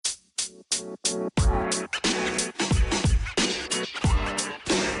And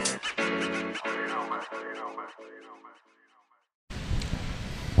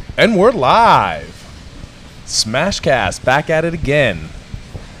we're live. Smashcast back at it again.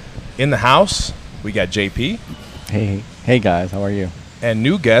 In the house, we got JP. Hey guys, how are you? And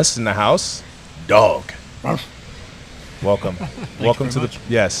new guest in the house, Dog. Welcome. Welcome to the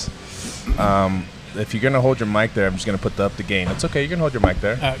yes. If you're gonna hold your mic there, I'm just gonna put up the gain. It's okay. You can hold your mic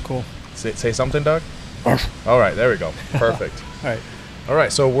there. Cool. Say something, Doug. All right, there we go. Perfect. All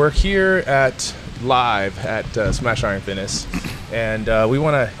right. So we're here at live at Smash Iron Fitness, and we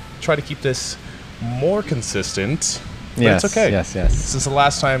want to try to keep this more consistent. But Yes, it's okay. yes. Since the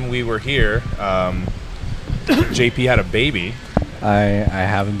last time we were here, JP had a baby. I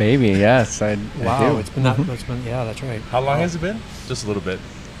have a baby. Yes, I Wow, do. it's been that. It's been that's right. How long has it been? Just a little bit.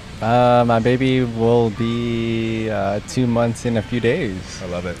 My baby will be 2 months in a few days. I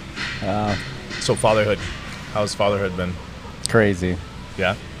love it. Uh, So fatherhood, how's fatherhood been? Crazy.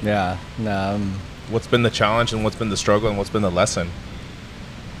 Yeah. Yeah. What's been the challenge and what's been the struggle and what's been the lesson?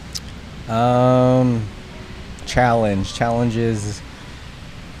 Challenge is,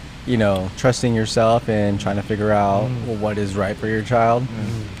 trusting yourself and trying to figure out what is right for your child.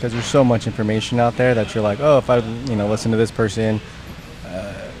 Because there's so much information out there that you're like, oh, if I, listen to this person,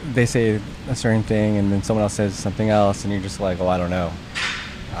 they say a certain thing, and then someone else says something else, and you're just like, oh, I don't know.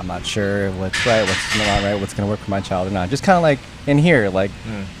 I'm not sure what's right, what's not right, what's going to work for my child or not. Just kind of like in here, like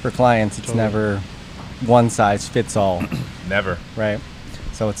for clients, it's never one size fits all. Never. Right?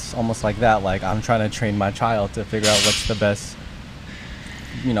 So it's almost like that. Like I'm trying to train my child to figure out what's the best,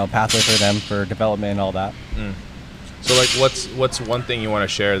 pathway for them for development and all that. So like, what's one thing you want to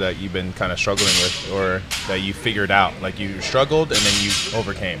share that you've been kind of struggling with, or that you figured out, like you struggled and then you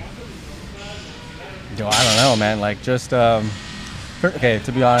overcame? Yo, I don't know, man. Like just, okay,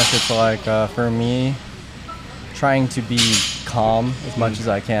 to be honest, it's like for me, trying to be calm as much as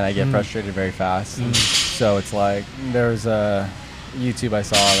I can. I get frustrated very fast. So it's like there's a YouTube I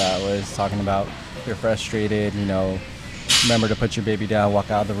saw that was talking about if you're frustrated, remember to put your baby down, walk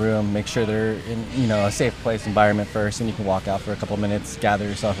out of the room, make sure they're in, a safe place environment first, and you can walk out for a couple of minutes, gather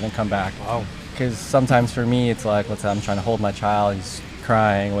yourself, and then come back. Wow. Because sometimes for me, it's like, let's say I'm trying to hold my child, he's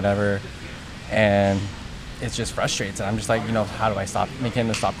crying, whatever, and it just frustrates. And I'm just like, how do I make him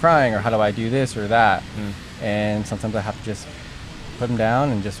to stop crying, or how do I do this or that? And sometimes I have to just put him down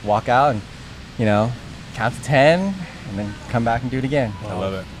and just walk out and, count to 10 and then come back and do it again. I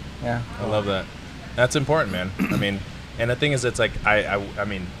love it. Yeah. I love that. That's important, man. I mean, and the thing is, it's like, I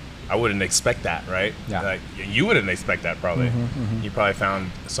mean, I wouldn't expect that, right? Yeah. Like, you wouldn't expect that, probably. You probably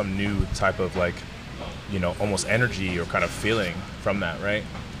found some new type of, like, almost energy or kind of feeling from that, right?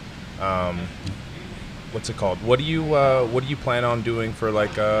 What's it called? What do you plan on doing for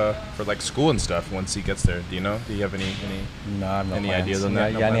school and stuff once he gets there? Do you know? Do you have any No, I have no any plans. ideas on You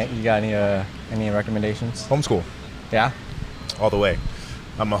that? got- No You got any recommendations? homeschool Yeah. all the way.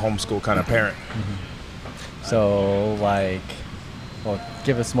 I'm a homeschool kind of parent. So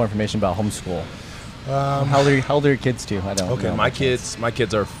give us more information about homeschool. How old are your kids too? I don't. Okay, know my by chance.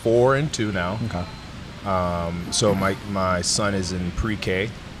 kids are 4 and 2 now. Okay. So my son is in pre-K,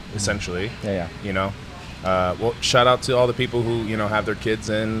 essentially. Yeah. Well, shout out to all the people who have their kids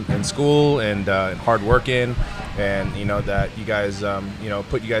in school and hardworking, and that you guys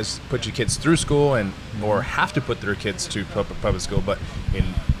put your kids through school or have to put their kids to public school. But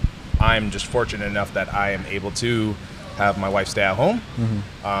I'm just fortunate enough that I am able to have my wife stay at home,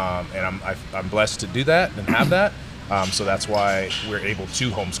 and I'm blessed to do that and have that. So that's why we're able to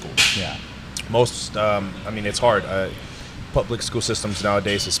homeschool. Yeah. Most, it's hard. Public school systems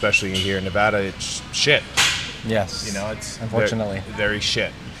nowadays, especially here in Nevada, it's shit. Yes. It's unfortunately very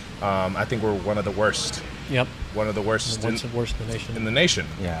shit. I think we're one of the worst. Yep. One of the worst What's the worst in the nation? in the nation.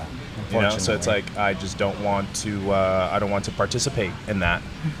 Yeah. So it's like I just don't want to. I don't want to participate in that.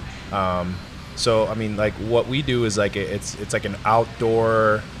 So what we do is it's like an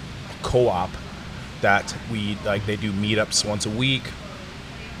outdoor co-op that we they do meetups once a week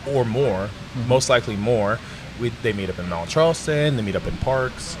or more, most likely more. They meet up in Mount Charleston. They meet up in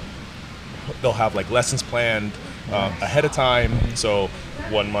parks. They'll have lessons planned ahead of time. So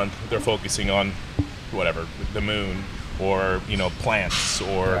 1 month they're focusing on whatever, the moon, or plants,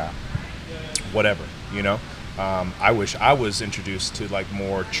 or whatever. I wish I was introduced to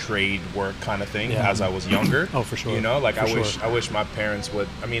more trade work kind of thing as I was younger. Oh, for sure. I wish my parents would.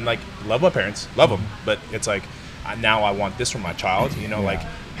 Love my parents, love them, but it's now I want this for my child.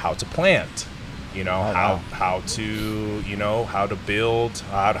 How to plant. How to build,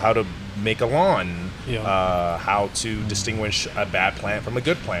 how to make a lawn, Yeah. how to distinguish a bad plant from a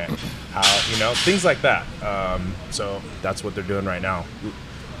good plant, how things like that. So that's what they're doing right now,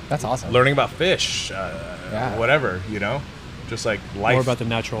 That's awesome. learning about fish, whatever, just like life. More about the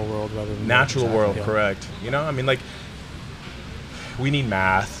natural world rather than Natural world, yeah. correct. I mean, like, we need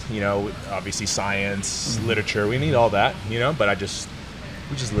math, obviously science, literature, we need all that, but we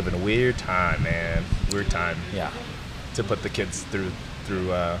just live in a weird time, man. Weird time Yeah. to put the kids through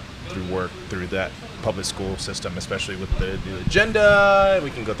work, through that public school system, especially with the new agenda. We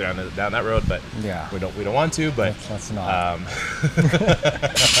can go down that road, but Yeah. we don't want to, but Let's not.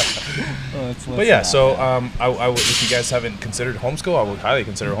 but yeah, so if you guys haven't considered homeschool, I would highly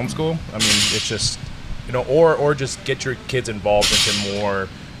consider homeschool. I mean, it's just, or just get your kids involved into more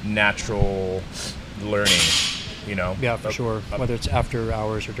natural learning, Yeah, for sure. Whether it's after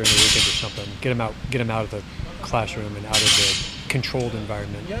hours or during the weekend or something, get them out of the classroom and out of the controlled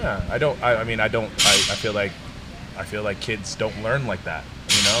environment. Yeah, I feel like kids don't learn like that.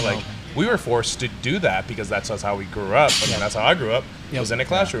 Like, we were forced to do that because that's how we grew up. I mean, that's how I grew up. Was in a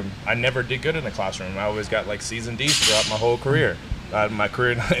classroom. I never did good in a classroom. I always got like C's and D's throughout my whole career. My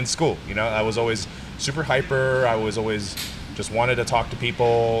career in school. I was always super hyper. I was always just wanted to talk to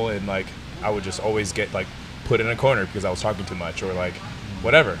people, and like I would just always get like put in a corner because I was talking too much, or like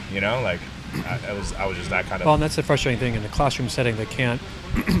whatever. Like I was just that kind of. Well, and that's the frustrating thing in the classroom setting. They can't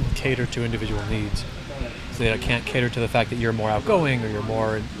cater to individual needs. So they can't cater to the fact that you're more outgoing or you're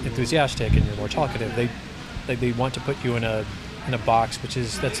more enthusiastic and you're more talkative. They want to put you in a box,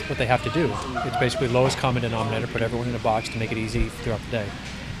 that's what they have to do. It's basically lowest common denominator. Put everyone in a box to make it easy throughout the day.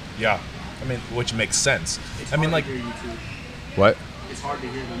 Yeah, I mean, which makes sense. It's I mean, hard like, to hear you too. what? It's hard to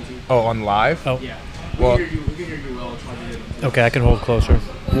hear them too. Oh, on live? Oh, Yeah. Well- We can hear you well. It's hard to hear them too. okay. I can hold closer.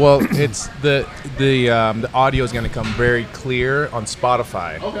 Well, it's the audio is going to come very clear on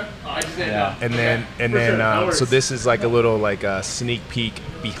Spotify. Okay. I just didn't Yeah. know. And Okay. then No so worries. this is like a little like a sneak peek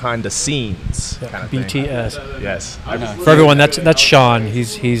behind the scenes kind of thing. BTS. Yes. For everyone, that's Sean.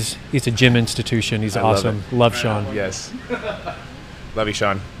 He's a gym institution. He's I love awesome. Love Sean. Yes. Love you,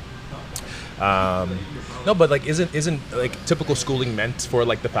 Sean. No, but like isn't like typical schooling meant for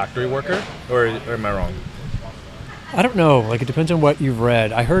like the factory worker, or am I wrong? I don't know. Like, it depends on what you've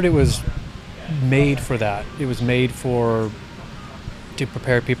read. I heard it was made for that. It was made to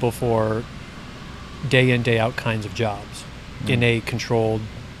prepare people for day in, day out kinds of jobs in a controlled,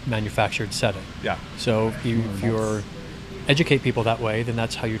 manufactured setting. Yeah. So if you're educate people that way, then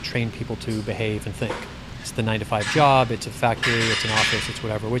that's how you train people to behave and think. It's the 9-to-5 job. It's a factory. It's an office. It's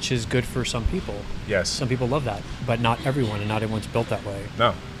whatever, which is good for some people. Yes. Some people love that, but not everyone, and not everyone's built that way.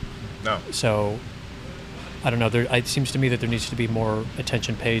 No. So, I don't know. It seems to me that there needs to be more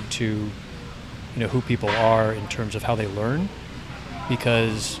attention paid to, who people are in terms of how they learn,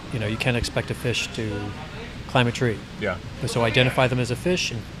 because you can't expect a fish to climb a tree. Yeah. So identify them as a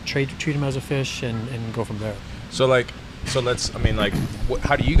fish and treat them as a fish, and go from there. So let's. I mean, like,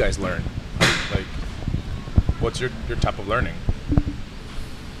 how do you guys learn? Like, what's your type of learning?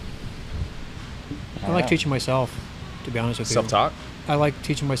 I like teaching myself, to be honest with you. Self-taught. I like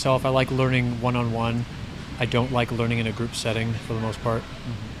teaching myself. I like learning one-on-one. I don't like learning in a group setting for the most part,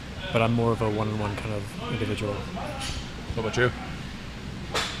 but I'm more of a one-on-one kind of individual. What about you?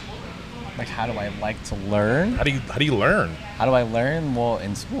 Like, how do I like to learn? How do you learn? How do I learn? Well,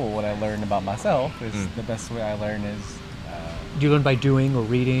 in school, what I learn about myself is the best way I learn is Do you learn by doing or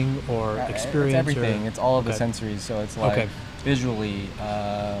reading or it's experience? everything. It's all of the Okay. sensories. So it's like Okay. visually.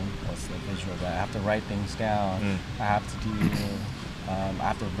 What's the visual? I have to write things down. I have to do. I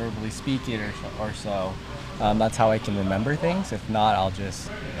have to verbally speak it or so. That's how I can remember things. If not, I'll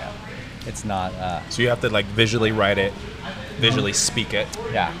just. It's not. So you have to like visually write it, visually speak it,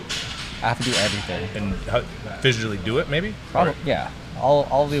 Yeah. I have to do everything. and visually do it. Maybe. Probably. Yeah. All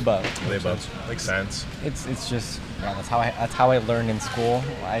of the above. They both makes sense. It's just that's how I learned in school.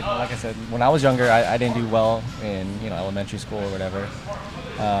 Like I said, when I was younger, I didn't do well in elementary school or whatever.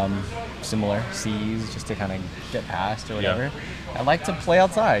 Similar C's just to kind of get past or whatever. Yeah. I like to play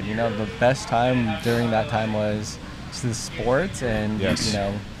outside. The best time during that time was just the sports and Yes.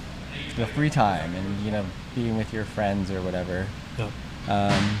 the free time and being with your friends or whatever. Yeah.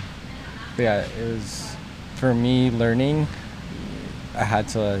 But yeah, it was for me learning. I had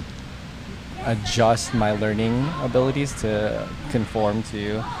to adjust my learning abilities to conform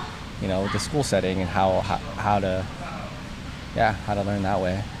to, the school setting and how to learn that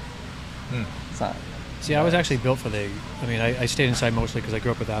way. It's not. See, I was actually built for I stayed inside mostly because I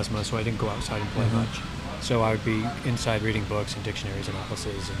grew up with asthma, so I didn't go outside and play much. So I would be inside reading books and dictionaries and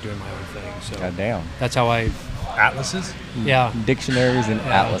atlases and doing my own thing. So God damn. that's how I, Atlases? yeah. Dictionaries and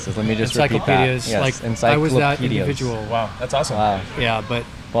atlases. Let me just repeat that. Encyclopedias. Yes, Like I was that encyclopedias. individual. Wow, that's awesome. Wow. Yeah, but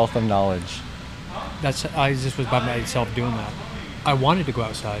Wealth of knowledge. I just was by myself doing that. I wanted to go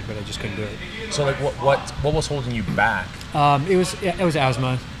outside, but I just couldn't do it. So like, what was holding you back? It was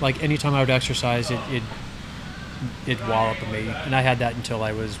asthma. Like anytime I would exercise, it'd wallop at me, and I had that until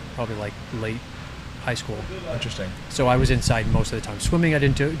I was probably like late high school. Interesting. So I was inside most of the time. Swimming I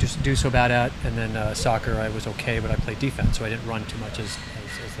didn't do so bad at, and then soccer I was okay, but I played defense, so I didn't run too much as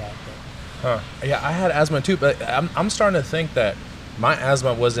that. But. Huh. Yeah, I had asthma too, but I'm starting to think that my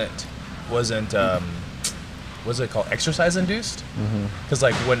asthma wasn't what's it called, exercise induced? Because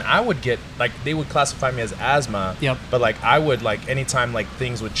like when I would get, like, they would classify me as asthma. Yep. But like I would, like, anytime like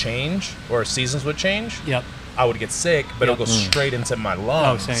things would change or seasons would change, Yep. I would get sick, but Yep. it'll go straight into my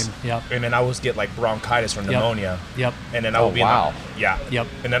lungs. Oh, same. Yep. And then I would get like bronchitis or pneumonia. Yep. And then I Oh, would be wow. in the, yeah. Yep.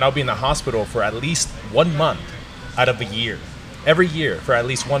 And then I'll be in the hospital for at least 1 month out of a year. Every year for at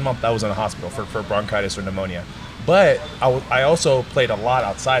least 1 month I was in the hospital for bronchitis or pneumonia. But I also played a lot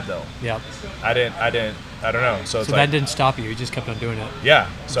outside though. Yep. I don't know. So it's So like, that didn't stop you. You just kept on doing it. yeah.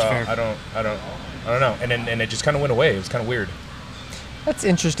 So fair. I don't know. And it just kind of went away. It was kind of weird. That's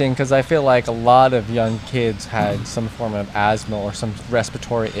interesting because I feel like a lot of young kids had some form of asthma or some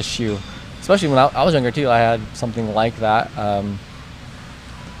respiratory issue. Especially when I was younger too, I had something like that.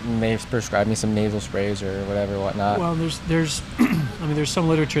 They prescribed me some nasal sprays or whatnot. Well, there's I mean, there's some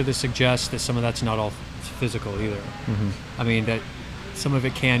literature that suggests that some of that's not all physical either. I mean, that some of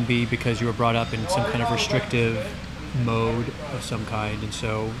it can be because you were brought up in some kind of restrictive mode of some kind, and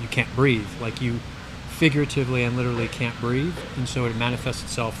so you can't breathe. Like you figuratively and literally can't breathe, and so it manifests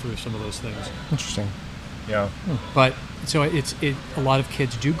itself through some of those things. Interesting. Yeah. But so a lot of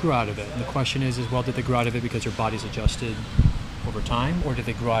kids do grow out of it, and the question is well, did they grow out of it because their body's adjusted over time, or did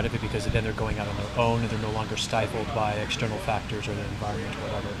they grow out of it because then they're going out on their own and they're no longer stifled by external factors or the environment or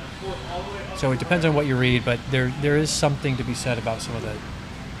whatever? So it depends on what you read, but there is something to be said about some of the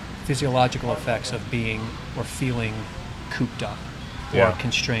physiological effects of being or feeling cooped up or Yeah.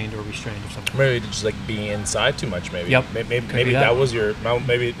 constrained or restrained or something. Maybe just like being inside too much. Maybe. Yep. Maybe Could be that that. was your.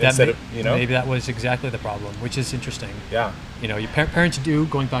 Maybe That instead may- of, you know. Maybe that was exactly the problem, which is interesting. Yeah. You know, parents do,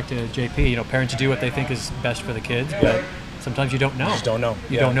 going back to JP, you know, parents do what they think is best for the kids, but sometimes you don't know. You just don't know.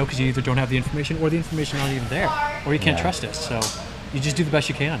 You don't know because you either don't have the information or the information not even there, or you can't Yeah. trust it. So you just do the best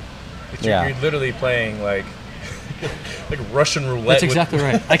you can. You're literally playing like like Russian roulette. That's exactly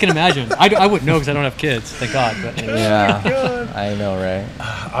right. I can imagine. I wouldn't know because I don't have kids, thank God. But Yeah, I know, right?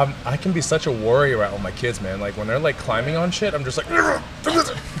 I can be such a worry around with my kids, man. Like when they're like climbing on shit, I'm just like, you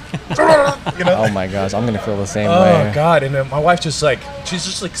know. Oh my gosh, I'm gonna feel the same Oh way. God! And then my wife just like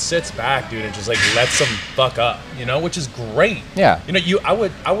sits back, dude, and just like lets them fuck up, you know, which is great. Yeah. You know,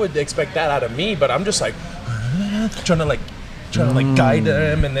 I would expect that out of me, but I'm just like trying to guide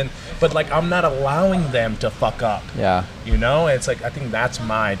them, and then but like I'm not allowing them to fuck up. Yeah. You know, it's like I think that's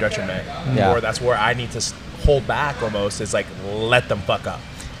my detriment, Yeah. or that's where I need to hold back almost. Is like let them fuck up.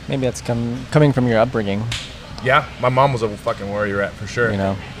 Maybe that's coming from your upbringing. Yeah, my mom was a fucking warrior rat for sure. You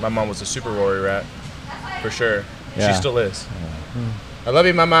know. My mom was a super warrior rat for sure. Yeah. She still is. I love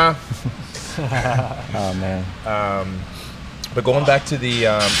you, mama. Oh man. But going back to the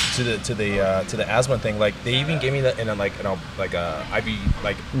asthma thing, like they even gave me that in a IV, like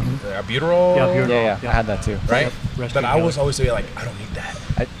albuterol, Yeah, I had that too. right? Rest But in I peace. was always saying like, I don't need that.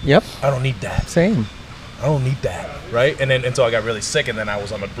 Yep. I don't need that. Same. I don't need that, right? And then until I got really sick, and then I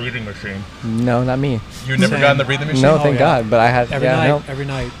was on the breathing machine. No, not me. You never Same. got on the breathing machine? No, Oh, thank yeah. God. But I had every yeah, night, no. every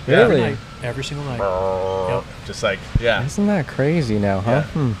night, Really? every night, every single night. Yep. Just like, yeah. Isn't that crazy now, huh?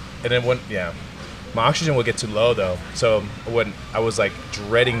 Yeah. And then my oxygen would get too low though. So when I was like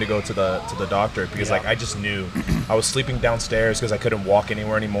dreading to go to the doctor because like I just knew I was sleeping downstairs because I couldn't walk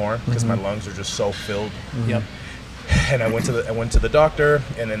anywhere anymore because my lungs are just so filled. Yep. And I went to the doctor,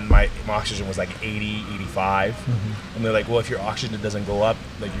 and then my oxygen was like 80, 85. And they're like, well, if your oxygen doesn't go up,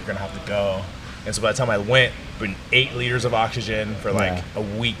 like you're gonna have to go. And so by the time I went, been 8 liters of oxygen for like Yeah. a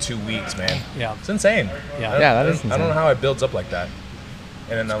week, 2 weeks, man. Yeah. It's insane. Yeah. Yeah, that is I don't know insane. how it builds up like that.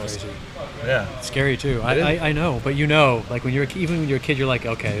 And then I was, Crazy. yeah. Scary too. I know, but you know, like when even when you're a kid, you're like,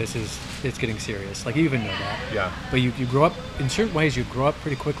 okay, it's getting serious. Like you even know that. Yeah. But you grow up in certain ways. You grow up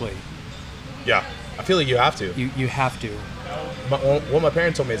pretty quickly. Yeah. I feel like you have to. You have to. What my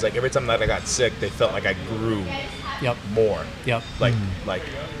parents told me is like every time that I got sick, they felt like I grew Yep. more. Yep. Like,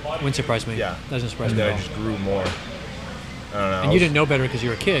 Wouldn't surprise me. yeah. Doesn't surprise And me then at I all. just grew more. I don't know. And you didn't know better because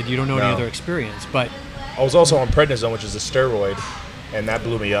you're a kid. You don't know any No. other experience. But I was also on prednisone, which is a steroid. and that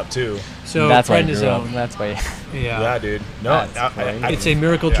blew me up too. So That's why I grew prednisone. up. That's why. Yeah, dude. No, That's crazy. It's a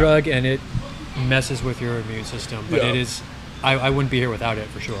miracle yeah. drug, and it messes with your immune system. But Yeah. it is. I wouldn't be here without it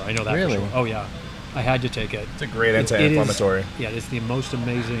for sure. I know that Really? for sure. Oh yeah, I had to take it. It's a great It is- anti-inflammatory. Yeah, it's the most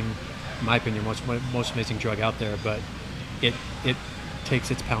amazing, in my opinion, most amazing drug out there. But it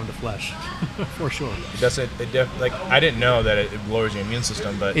takes its pound of flesh, for sure. It doesn't. Like I didn't know that it lowers your immune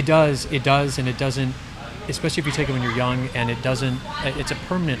system, but It does, and it doesn't. Especially if you take it when you're young, and it doesn't. It's a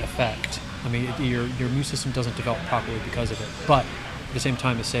permanent effect. I mean, your immune system doesn't develop properly because of it. But at the same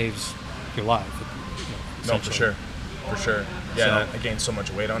time, it saves your life. no, for sure, for sure. Yeah, So- and I gained so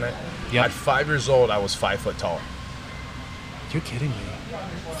much weight on it. Yep. At 5 years old, I was 5 foot tall. You're kidding me.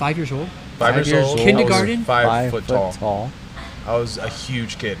 5 years old? 5 years old. I was Kindergarten? 5 foot tall. tall. I was a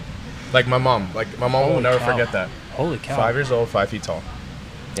huge kid. Like my mom. Like my mom will Holy never cow. forget that. Holy cow. 5 years old, 5 feet tall.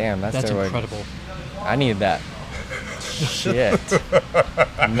 Damn, that's That's steroid. incredible. I need that. Shit.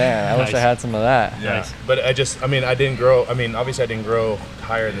 Man, I wish I Nice. had some of that. Yeah. Nice. But I didn't grow. I mean, obviously I didn't grow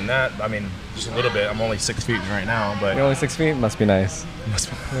higher than that. I mean, just a little bit. I'm only 6 feet right now, but You're only 6 feet? Must be nice. must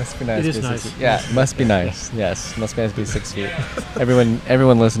be- Must be nice. It is to be nice. 6 feet. Yeah, must be nice. Yes, must be nice to be 6 feet.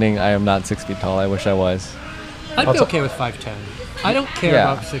 Everyone listening, I am not 6 feet tall. I wish I was. I'd I'll be t- okay with 5'10". I don't care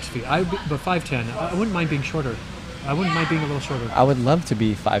Yeah. about 6 feet. But 5'10", I wouldn't mind being shorter. I wouldn't mind being a little shorter. I would love to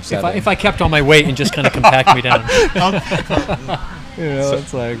be 5'7". If I kept all my weight and just kind of compact me down. you know, So-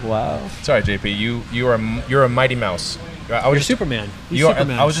 it's like wow. Sorry, JP. You're a mighty mouse. I was You're just, Superman. you You're are,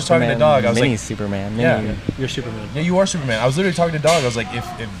 Superman. I was just talking to Dog. I was mini like, Superman. Yeah. Mini. You're Superman. yeah, you are Superman. I was literally talking to Dog. I was like, if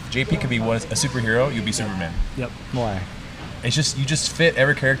JP could be a superhero, you'd be Superman. Yep. Why? It's just you just fit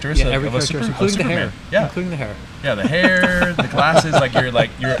every characteristic Yeah, every of a character, super, including the Superman. hair. Yeah, Including the hair. yeah, the hair, the glasses,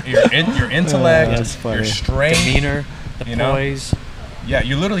 your intellect, that's funny. your strength. Demeanor, the You know? poise. Yeah,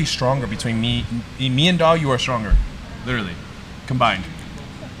 you're literally stronger between me and Dog. You are stronger, literally, combined.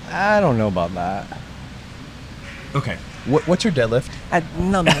 I don't know about that. Okay, what's your deadlift?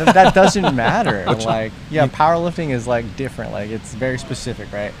 No, that doesn't matter. Like, yeah, powerlifting is like different. Like, it's very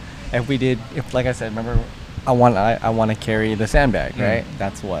specific, right? If like I said, remember, I want to carry the sandbag, right?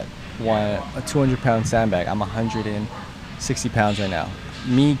 That's what a 200-pound sandbag. I'm 160 pounds right now.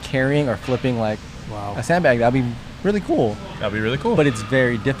 Me carrying or flipping like Wow. a sandbag, that'd be really cool. That'd be really cool. But it's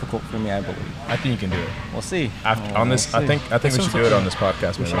very difficult for me, I believe. I think you can do it. We'll see. After We'll on this, I see. think we should do it on this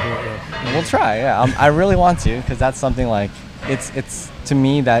podcast, We should do maybe. it, yeah. We'll try. Yeah, I really want to because that's something like it's to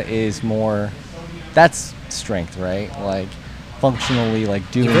me that is more. That's strength, right? Like functionally, like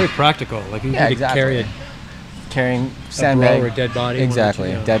doing You're very practical. Like you Yeah, need exactly. to carry carrying a sandbag bro or a dead body. one or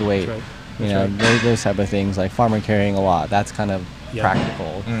Exactly, two, yeah. dead weight. That's right. You That's know, right. those type of things like farmer carrying a lot. That's kind of Yeah.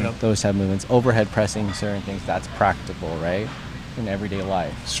 practical. Yep. Those type of movements, overhead pressing certain things. That's practical, right? In everyday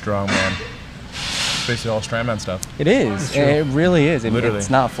life. Strong man. Basically all strongman stuff. It is. It's true. It really is. Literally. It's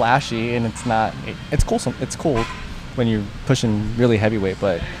not flashy, and it's not. It's cool. It's cool when you're pushing really heavyweight,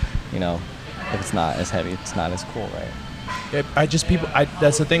 but you know, if it's not as heavy, it's not as cool, right?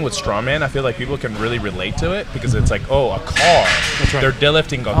 That's the thing with strongman. I feel like people can really relate to it because it's like, oh, a car. That's right. They're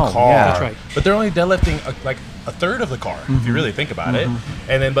deadlifting a Oh, car. yeah. That's right. But they're only deadlifting like a third of the car, if you really think about it.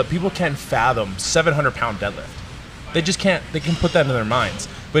 But people can't fathom 700-pound deadlift. They just can't. They can put that in their minds.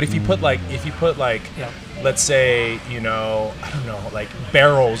 But if you put like, Yeah. let's say, I don't know, like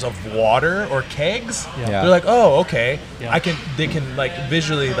barrels of water or kegs, Yeah. Yeah. they're like, oh, okay, Yeah. they can like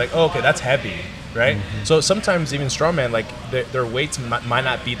visually like, oh, okay, that's heavy, right? So sometimes even strongman, like their weights might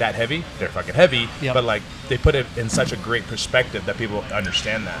not be that heavy. They're fucking heavy, Yep. but like they put it in such a great perspective that people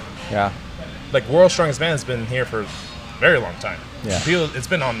understand that. Yeah. Like World's Strongest Man has been here for a very long time. Yeah. It's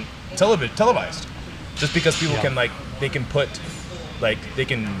been on televised, just because people Yeah. can they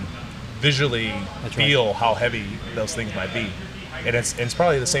can visually That's right. feel how heavy those things might be, and it's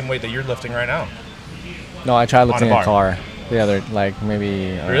probably the same weight that you're lifting right now. No, I tried On a lifting a bar. car the other, like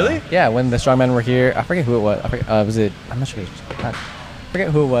maybe. Really? Yeah, when the strongmen were here, I forget who it was. Was it? I'm not sure. I forget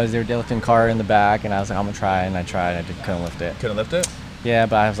who it was. They were deadlifting a car in the back, and I was like, I'm gonna try, and I tried, and I couldn't lift it. Couldn't lift it, Yeah,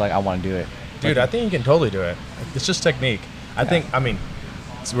 but I was like, I want to do it. dude. I think you can totally do it. It's just technique. I mean,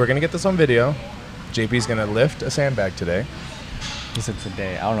 so we're gonna get this on video. JP's gonna lift a sandbag today. He said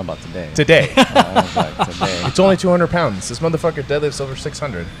today. I don't know about today. Today. I was like, today. It's only 200 pounds. This motherfucker deadlifts over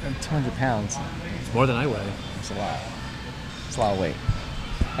 600. 200 pounds. It's more than I weigh. It's a lot. It's a lot of weight.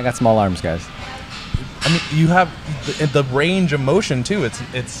 I got small arms, guys. I mean, you have the range of motion too.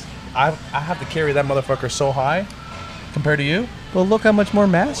 I have to carry that motherfucker so high compared to you. Well, look how much more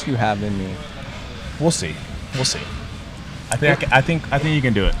mass you have than me. We'll see. I think you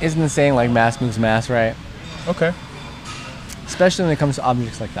can do it. Isn't the saying like mass moves mass, right? Okay. Especially when it comes to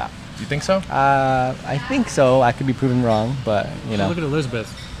objects like that. You think so? I think so. I could be proven wrong, but you know. Look at Elizabeth.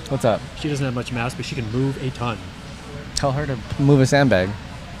 What's up? She doesn't have much mass, but she can move a ton. Tell her to move a sandbag.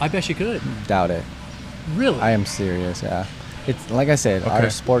 I bet she could. Doubt it. Really? I am serious. Yeah. It's like I said, Okay. our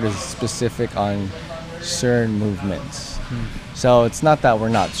sport is specific on certain movements. So it's not that we're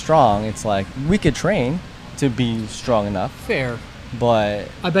not strong. It's like we could train to be strong enough, Fair. but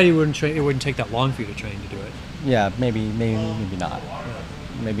I bet you wouldn't train. It wouldn't take that long for you to train to do it. yeah, maybe not.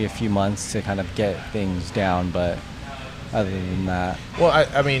 Maybe a few months to kind of get things down, but other than that, Well,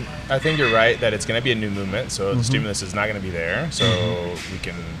 I mean, I think you're right that it's going to be a new movement, so the stimulus is not going to be there, so we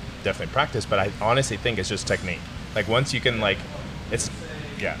can definitely practice. But I honestly think it's just technique. Like once you can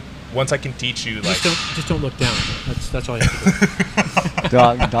once I can teach you like Just don't look down. That's all you have to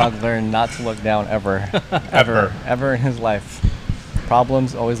do. dog learned not to look down ever, ever in his life.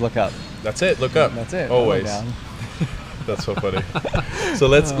 Problems, always look up. that's it. Look up. That's it. don't look Always. down. That's so funny. So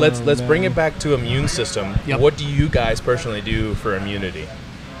let's bring it back to immune system. Yep. What do you guys personally do for immunity?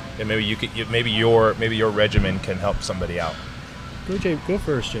 And maybe your regimen can help somebody out. Go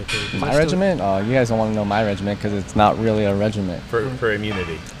first, JP. My regiment? Oh, you guys don't want to know my regiment because it's not really a regiment. For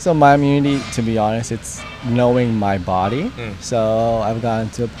immunity. So my immunity, to be honest, it's knowing my body. So I've gotten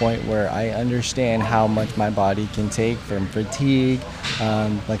to a point where I understand how much my body can take from fatigue,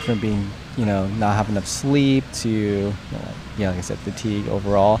 like from being, not having enough sleep to, like I said, fatigue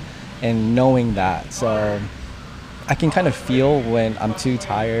overall, and knowing that. So I can kind of feel when I'm too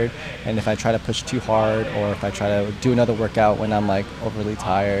tired, and if I try to push too hard, or if I try to do another workout when I'm like overly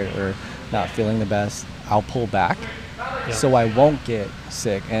tired or not feeling the best, I'll pull back so I won't get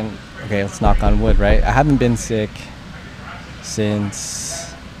sick. And okay, let's knock on wood, right? I haven't been sick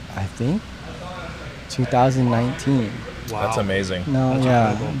since I think 2019. Wow. That's amazing. No, That's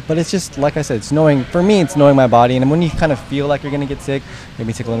yeah, incredible. but it's just like I said. It's knowing. For me, it's knowing my body, and when you kind of feel like you're gonna get sick,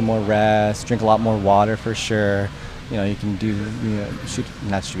 maybe take a little more rest, drink a lot more water for sure. You can do,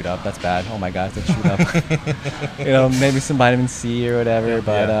 not shoot up. That's bad. Oh my God, that's shoot up. Maybe some vitamin C or whatever.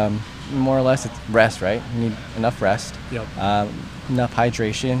 But more or less, it's rest, right? You need enough rest, Yep. enough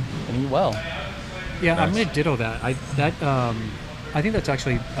hydration, and eat well. Yeah, I'm Nice. gonna ditto that. I think that's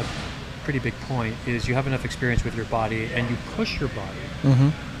actually a pretty big point. Is you have enough experience with your body and you push your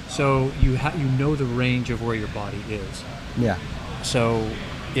body, so you know the range of where your body is. Yeah. So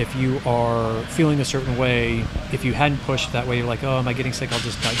if you are feeling a certain way, if you hadn't pushed that way, you're like, oh, am I getting sick? I'll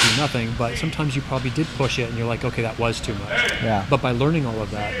just not do nothing. But sometimes you probably did push it, and you're like, okay, that was too much. Yeah. But by learning all of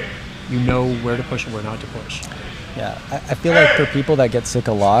that, you know where to push and where not to push. Yeah, I feel like for people that get sick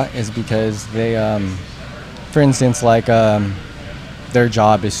a lot is because they, for instance, like their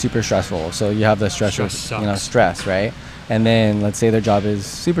job is super stressful. So you have the stress, Stress sucks. stress, right? And then let's say their job is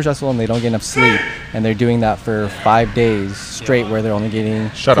super stressful and they don't get enough sleep, and they're doing that for 5 days straight, where they're only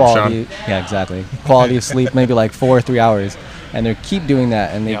getting Shut up, quality. Yeah, exactly. Quality of sleep, maybe like 4 or 3 hours, and they keep doing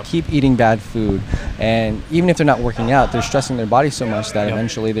that, and they Yep. keep eating bad food, and even if they're not working out, they're stressing their body so much that Yep.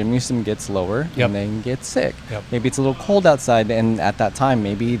 eventually their immune system gets lower Yep. and they can get sick. Yep. Maybe it's a little cold outside, and at that time,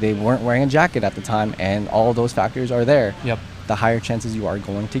 maybe they weren't wearing a jacket at the time, and all those factors are there. Yep. The higher chances you are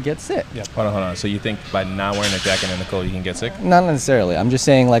going to get sick. Yep. Hold on. So you think by not wearing a jacket in the cold you can get sick? Not necessarily. I'm just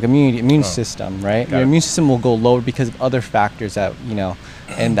saying, like immune system, right? Got Your it. immune system will go lower because of other factors that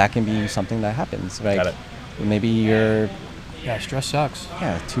and that can be something that happens, right? Got it. Maybe you're Yeah, stress sucks.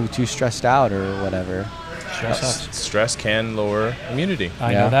 too stressed out or whatever. Stress sucks. Stress can lower immunity.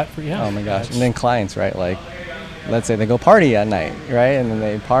 I Yeah. know that. Oh my gosh. That's- And then clients, right? Like, let's say they go party at night, right? And then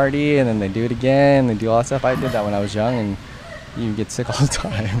they party and then they do it again. They do all that stuff. I did that when I was young, and you get sick all the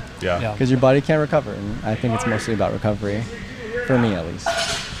time Yeah. Yeah. because your body can't recover. And I think it's mostly about recovery, for me at least.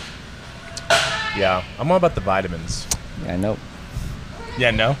 Yeah. I'm all about the vitamins. Yeah, I know.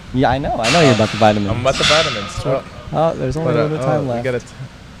 Yeah, no. Yeah, I know. I know you're about the vitamins. I'm about the vitamins. Oh, there's only a little bit of time left. We gotta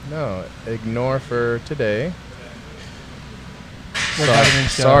no, ignore for today. What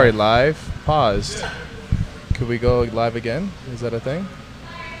vitamins, Sorry, live. Paused. Could we go live again? Is that a thing?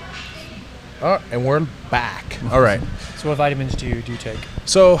 Oh, and we're back. All right. So what vitamins do you take?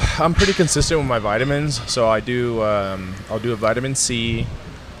 So I'm pretty consistent with my vitamins. So I do. I'll do a vitamin C,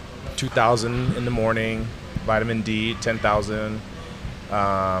 2,000 in the morning. Vitamin D, 10,000.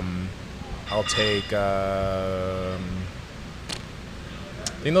 I'll take. I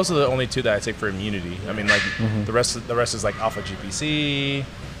think those are the only two that I take for immunity. I mean, like the rest is like alpha GPC,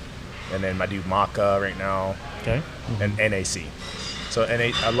 and then I do maca right now, Okay. and NAC. So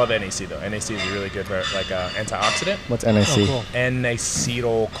I love NAC though. NAC is really good for like antioxidant. What's NAC? Oh, cool.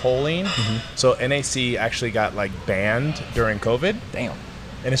 N-acetylcholine. So NAC actually got like banned during COVID. Damn.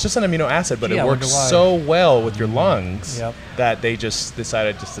 and it's just an amino acid, but Gee, I it wonder works why. so well with your lungs Yep. that they just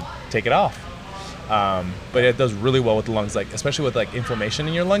decided just to take it off. But it does really well with the lungs, like especially with like inflammation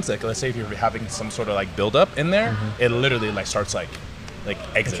in your lungs. Like let's say if you're having some sort of like buildup in there, it literally like starts like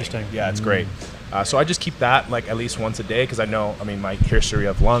exiting. Interesting. Yeah, it's great. So I just keep that like at least once a day because I know, I mean, my history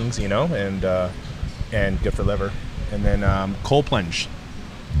of lungs, you know, and good for liver. And then cold plunge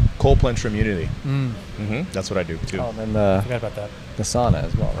for immunity. That's what I do too. Oh, then Forgot about that. the sauna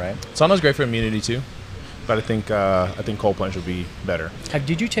as well, right? Sauna's great for immunity too, but I think cold plunge would be better.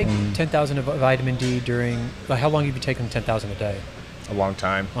 Did you take 10,000 of vitamin D during? Like, how long have you taken 10,000 a day? A long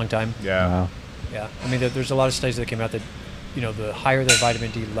time. Long time. Yeah. Wow. Yeah. I mean, there's a lot of studies that came out that, you know, the higher their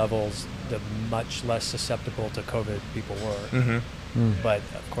vitamin D levels, the much less susceptible to COVID people were. But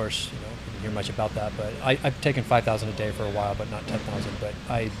of course, you know, you didn't hear much about that. But I've taken 5,000 a day for a while, but not 10,000. But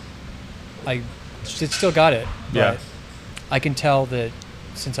I still got it. But Yeah. I can tell that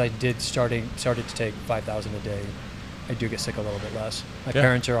since I started to take 5,000 a day, I do get sick a little bit less. My Yeah.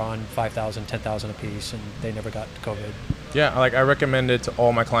 parents are on 5,000, 10,000 a piece, and they never got COVID. Yeah, like I recommend it to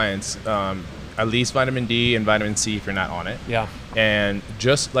all my clients. At least vitamin D and vitamin C if you're not on it. Yeah. And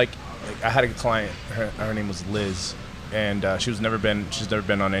just like I had a client, her name was Liz, and she's never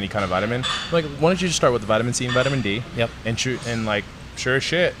been on any kind of vitamin. Like, why don't you just start with the vitamin C and vitamin D? Yep. And like, sure as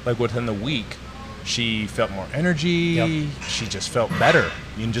shit, like within the week, she felt more energy. Yep. She just felt better,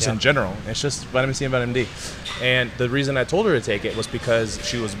 in Yep. general. It's just vitamin C and vitamin D. And the reason I told her to take it was because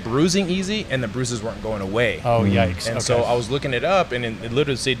she was bruising easy, and the bruises weren't going away. Oh, yikes. And Okay. so I was looking it up, and it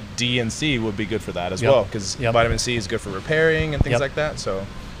literally said D and C would be good for that as Yep. well, because Yep. vitamin C is good for repairing and things Yep. like that. So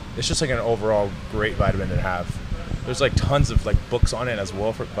it's just like an overall great vitamin to have. There's like tons of like books on it as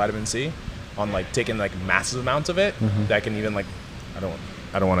well for vitamin C, on like taking like massive amounts of it that can even like, I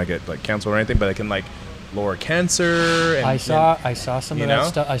don't want to get like cancer or anything, but it can like lower cancer. And, I saw some you of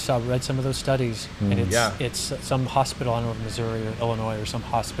that know? stuff. read some of those studies, and Yeah. it's some hospital, I don't know if Missouri or Illinois or some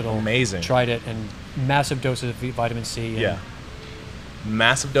hospital. Amazing. Tried it, and massive doses of vitamin C. And Yeah.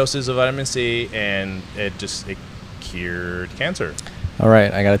 Massive doses of vitamin C, and it cured cancer. All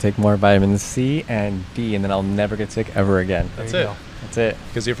right, I got to take more vitamin C and D, and then I'll never get sick ever again. There That's you it. go. That's it.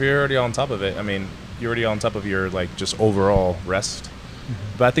 Because if you're already on top of it, I mean, you're already on top of your like just overall rest.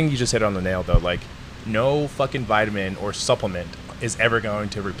 But I think you just hit it on the nail though. Like, no fucking vitamin or supplement is ever going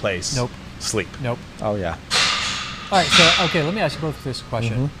to replace Nope. sleep. Nope. Oh yeah. All right, so okay, let me ask you both this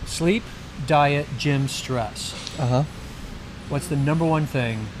question: sleep, diet, gym, stress. Uh-huh. What's the number one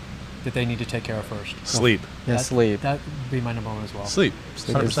thing that they need to take care of first? Sleep. Yeah, sleep. That would be my number one as well. Sleep.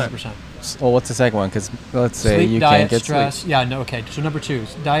 Sleep is 100%. 100%. Well, what's the second one? Because let's say Sleep, you diet, can't get stress. sleep. Yeah, no, okay. So number two,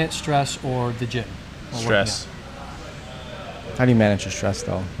 diet, stress, or the gym. Or working Stress. How do you manage your stress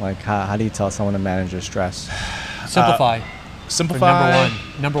though? Like, how do you tell someone to manage your stress? out. Simplify. Simplify.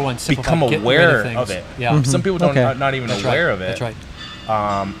 Number one, simplify. Become Get rid aware things. of it. Yeah. Some people don't Okay. are not even That's aware right. of it. That's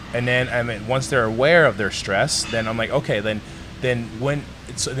right. And then I mean, once they're aware of their stress, then I'm like, okay, then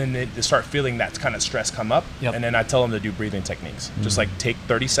they start feeling that kind of stress come up, Yep. and then I tell them to do breathing techniques. Just like take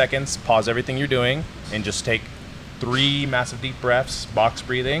 30 seconds, pause everything you're doing, and just take 3 massive deep breaths, box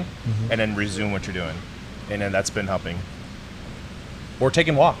breathing, and then resume what you're doing. And then that's been helping. Or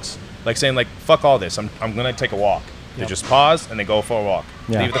taking walks, like saying like, fuck all this, I'm gonna take a walk. They Yep. just pause and they go for a walk.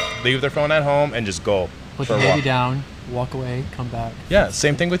 Yeah. Leave their phone at home and just go Put for the a baby walk. down, walk away, come back. Yeah,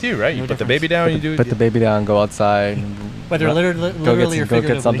 same thing with you, right? You No put the difference. baby down, you do. Put the baby down, go outside, Whether literally go or get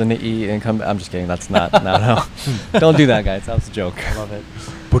figuratively. something to eat, and come. I'm just kidding. That's not. No. Don't do that, guys. That was a joke. I love it.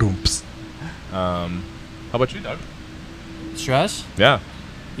 Ba-doomps. How about you, Doug? Stress? Yeah.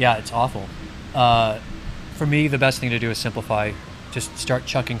 Yeah, it's awful. For me, the best thing to do is simplify. Just start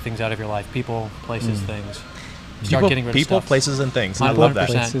chucking things out of your life. People, places, things. Start getting rid of people, stuff. places, and things. I 100%. love that.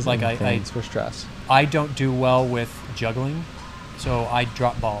 Places Like, and I- things for stress. I don't do well with juggling, so I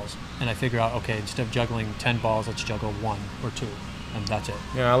drop balls. And I figure out, okay, instead of juggling 10 balls, let's juggle 1 or 2. And that's it.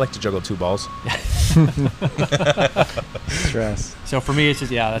 Yeah, I like to juggle 2 balls. Stress. So for me, it's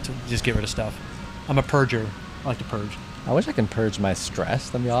just get rid of stuff. I'm a purger. I like to purge. I wish I can purge my stress.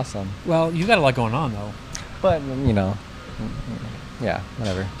 That'd be awesome. Well, you got a lot going on, though. But yeah,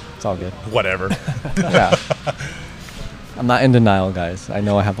 whatever. It's all good. Whatever. Yeah. I'm not in denial, guys. I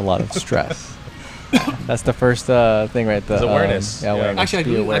know I have a lot of stress. That's the first thing, right? It's awareness. Yeah, Yeah. awareness. Actually, I Be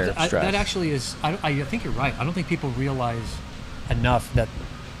believe aware of stress. that actually is. I think you're right. I don't think people realize enough that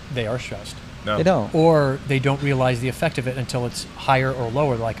they are stressed, No. They don't. or they don't realize the effect of it until it's higher or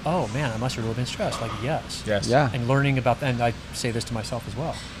lower. Like, oh man, I must have really been stressed. Like, yes. Yes. Yeah. And learning about that, and I say this to myself as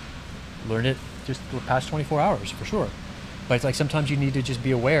well. Learn it just the past 24 hours for sure. But it's like sometimes you need to just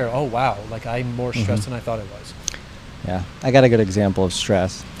be aware. Oh wow, like I'm more stressed than I thought I was. Yeah, I got a good example of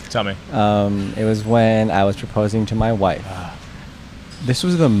stress. Tell me. It was when I was proposing to my wife. This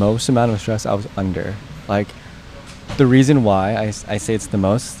was the most amount of stress I was under. Like, the reason why I say it's the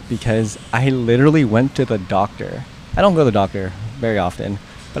most, because I literally went to the doctor. I don't go to the doctor very often,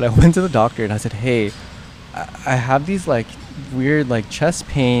 but I went to the doctor and I said, hey, I have these like weird like chest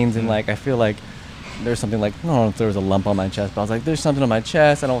pains and like I feel like there's something like, I don't know if there was a lump on my chest, but I was like, there's something on my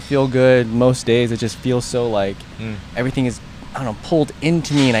chest. I don't feel good. Most days it just feels so like everything is, I don't know, pulled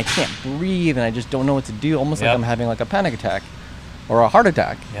into me and I can't breathe and I just don't know what to do. Almost like I'm having like a panic attack or a heart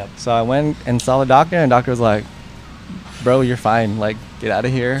attack. Yep. So I went and saw the doctor and the doctor was like, bro, you're fine. Like, get out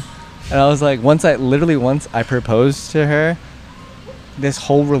of here. And I was like, once I proposed to her, this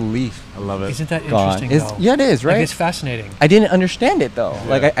whole relief. I love it. Isn't that gone. interesting, It's, though? yeah, it is, right? Like, it's fascinating. I didn't understand it, though. Yeah.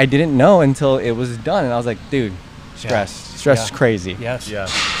 Like, I didn't know until it was done. And I was like, dude, stress. Stress Yeah. is crazy. Yes. Yeah.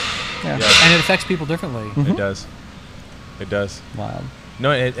 Yeah. Yeah. And it affects people differently. It does. It does. Wild.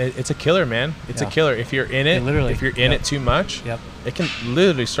 No, it's a killer, man. It's Yeah. a killer. If you're in it, Literally. if you're in Yep. it too much, Yep. it can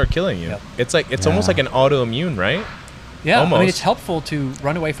literally start killing you. Yep. It's like it's almost Yeah. like an autoimmune, right? Yeah, I mean, Almost. it's helpful to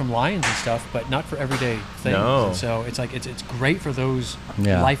run away from lions and stuff, but not for everyday things. No. And so it's like it's great for those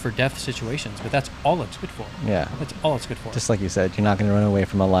Yeah. life or death situations, but that's all it's good for. Yeah. That's all it's good for. Just like you said, you're not going to run away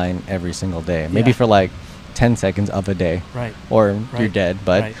from a lion every single day. Maybe Yeah. for like 10 seconds of a day. Right. Or you're Right. dead.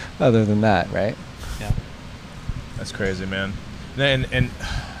 But Right. other than that, right? Yeah. That's crazy, man. And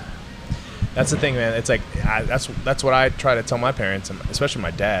that's the thing, man. It's like that's what I try to tell my parents, and especially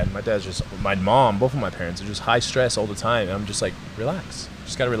my dad. My dad's just, my mom, both of my parents are just high stress all the time. And I'm just like, relax.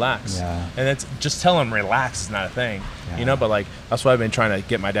 Just gotta relax. Yeah. And it's just tell them relax is not a thing, Yeah. you know. But like that's why I've been trying to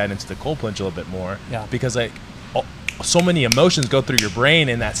get my dad into the cold plunge a little bit more. Yeah. Because like so many emotions go through your brain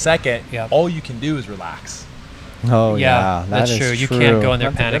in that second. Yeah. All you can do is relax. Oh, Yeah, yeah. that's that is true. You can't go in there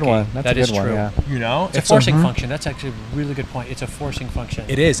That's a good panicking. one. That's That a is good one, true. yeah. You know, It's a forcing function. That's actually a really good point. It's a forcing function.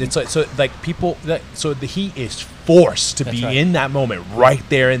 It is. It's like, so like people that, so the he is forced to That's be right. in that moment right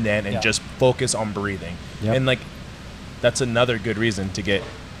there and then and Yeah. just focus on breathing. Yep. And like that's another good reason to get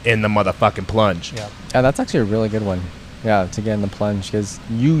in the motherfucking plunge. Yeah. Yeah, that's actually a really good one. Yeah, to get in the plunge because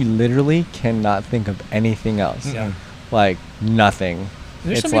you literally cannot think of anything else. Yeah. Like nothing.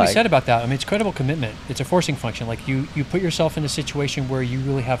 There's It's something to be like- said about that. I mean, it's credible commitment. It's a forcing function. Like you put yourself in a situation where you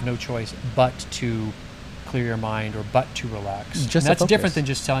really have no choice but to clear your mind or but to relax. Just and to that's focus. different than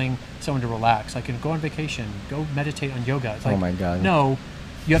just telling someone to relax. Like, go on vacation, go meditate on yoga. It's Oh like, my God. No,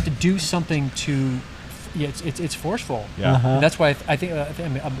 you have to do something to. Yeah, it's forceful. Yeah. Uh-huh. And that's why I think I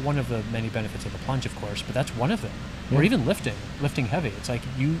mean, one of the many benefits of the plunge, of course, but that's one of them. Or Yeah. even lifting heavy. It's like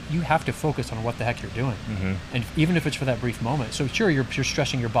you have to focus on what the heck you're doing, and even if it's for that brief moment. So sure, you're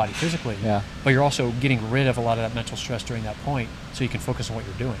stressing your body physically, Yeah. but you're also getting rid of a lot of that mental stress during that point, so you can focus on what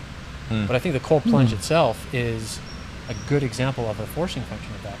you're doing. But I think the cold plunge itself is a good example of a forcing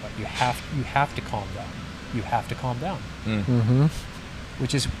function of that. But you have to calm down. You have to calm down, Mm-hmm.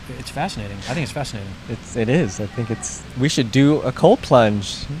 which is it's fascinating. I think it's fascinating. It is. I think we should do a cold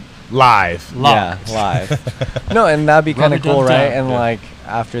plunge. Live. Live. Yeah, live. No, and that'd be kind of Rubber cool, duck right? down. And Yeah. like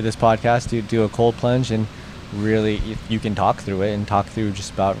after this podcast, you do a cold plunge and really you can talk through it and talk through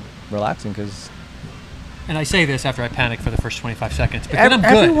just about relaxing because And I say this after I panic for the first 25 seconds, but then I'm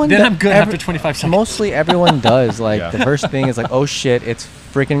good. Then I'm good after 25 seconds. Mostly everyone does. Like Yeah. the first thing is like, oh shit, it's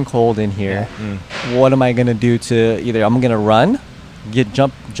freaking cold in here. Mm. What am I gonna do to either I'm gonna run,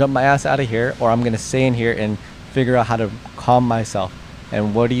 jump my ass out of here, or I'm gonna stay in here and figure out how to calm myself.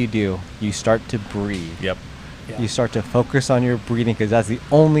 And what do? You start to breathe. Yep. Yeah. You start to focus on your breathing because that's the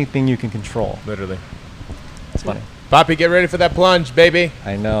only thing you can control. Literally. It's funny. Poppy, get ready for that plunge, baby.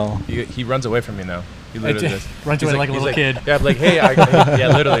 I know. He runs away from me now. He literally do. does. Runs He's away like a he's little kid. Yeah, I'm like, hey, yeah,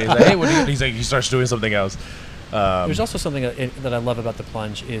 literally. He's like, hey, what do you? He's like, he starts doing something else. There's also something that I love about the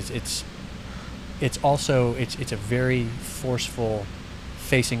plunge is it's a very forceful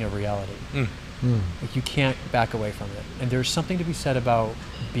facing of reality. Like you can't back away from it, and there's something to be said about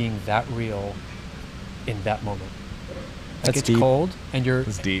being that real in that moment. Like That's it's deep. cold, and you're.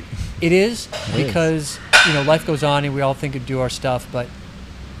 It's deep. It is It because life goes on, and we all think and do our stuff, but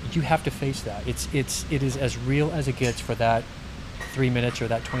you have to face that. It is as real as it gets for that 3 minutes or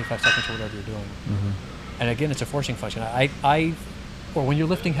that 25 seconds or whatever you're doing. And again, it's a forcing function. Or when you're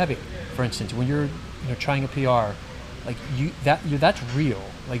lifting heavy, for instance, when you're trying a PR, like that's real.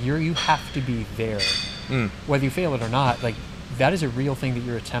 Like you have to be there, whether you fail it or not. Like that is a real thing that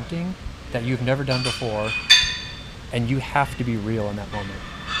you're attempting that you've never done before, and you have to be real in that moment.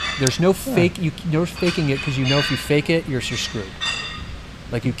 There's no fake. No faking it because if you fake it, you're screwed.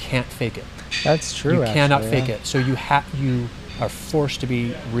 Like you can't fake it. That's true. You cannot actually, fake yeah. it. So you are forced to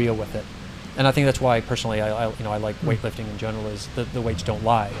be real with it. And I think that's why personally I like weightlifting in general is the weights don't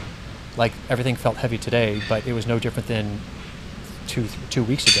lie. Like everything felt heavy today, but it was no different than 2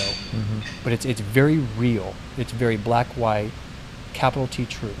 weeks ago. But it's very real. It's very black, white, capital T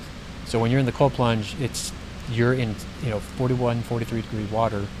truth. So when you're in the cold plunge, you're in 41, 43 degree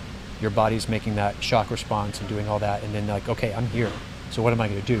water. Your body's making that shock response and doing all that, and then like, okay, I'm here. So what am I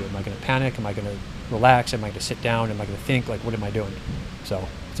going to do? Am I going to panic? Am I going to relax? Am I going to sit down? Am I going to think? Like, what am I doing? So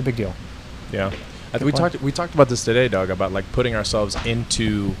it's a big deal. Yeah, I think we talked about this today, Doug, about like putting ourselves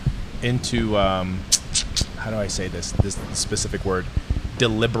into how do I say this specific word,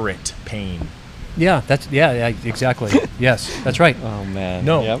 deliberate pain. Yeah, yeah, exactly. Yes, that's right. Oh man.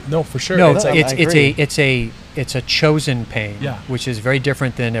 No, for sure. No, it's a chosen pain, Yeah. which is very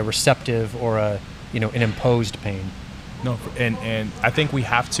different than a receptive or an imposed pain. No, and I think we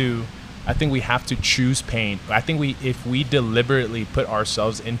have to choose pain. I think if we deliberately put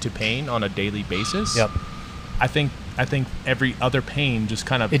ourselves into pain on a daily basis, Yep. I think every other pain just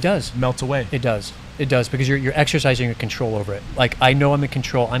kind of It does. melts away. It does because you're exercising your control over it. Like I know I'm in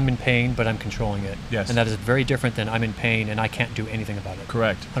control, I'm in pain, but I'm controlling it. Yes. And that is very different than I'm in pain and I can't do anything about it.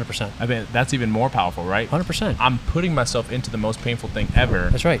 Correct. 100%. I mean, that's even more powerful, right? 100%. I'm putting myself into the most painful thing ever.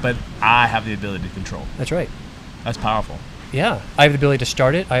 That's right. But I have the ability to control. That's right. That's powerful. Yeah, I have the ability to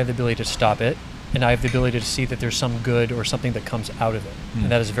start it, I have the ability to stop it, and I have the ability to see that there's some good or something that comes out of it. And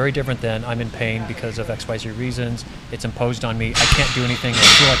that is very different than I'm in pain because of XYZ reasons. It's imposed on me. I can't do anything. I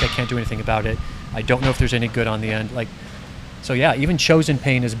feel like I can't do anything about it. I don't know if there's any good on the end. So yeah, even chosen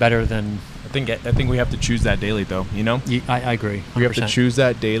pain is better than. I think we have to choose that daily, though. I agree. 100%. We have to choose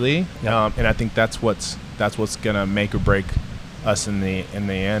that daily, Yep. and I think that's what's gonna make or break us in the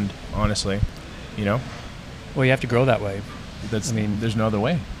end. Honestly, Well, you have to grow that way. there's no other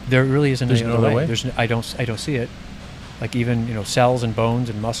way. There really isn't There's any no other other way. way. I don't see it. Like even cells and bones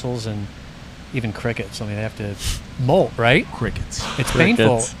and muscles and even crickets. I mean, they have to molt, right? Crickets. It's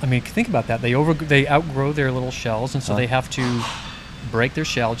painful. Crickets. I mean, think about that. They outgrow their little shells, and so Huh. they have to break their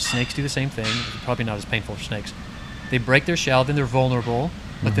shell. Snakes do the same thing. Probably not as painful for snakes. They break their shell, then they're vulnerable,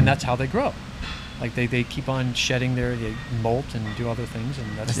 but then that's how they grow. Like they keep on shedding they molt and do other things,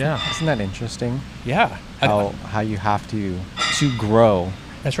 and that's Isn't that interesting? yeah. How you have to grow.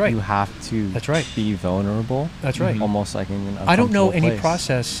 That's right. You have to. That's right. Be vulnerable. That's right. Almost like in an I don't know uncomfortable any place.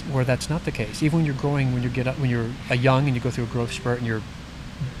 process where that's not the case. Even when you're growing, when you're a young and you go through a growth spurt and your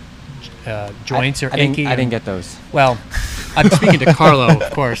joints are achy. I didn't get those. Well, I'm speaking to Carlo,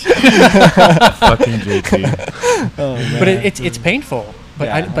 of course. Fucking JT. But it's painful. But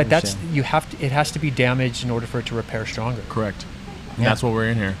Yeah, I but that's understand. it has to be damaged in order for it to repair stronger. Correct. Yeah. That's what we're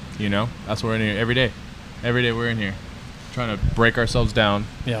in here. That's what we're in here every day. Every day we're in here, trying to break ourselves down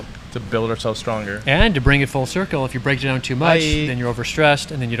Yeah. to build ourselves stronger. And to bring it full circle, if you break it down too much, Bye. then you're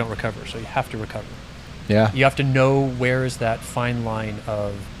overstressed and then you don't recover. So you have to recover. Yeah. You have to know where is that fine line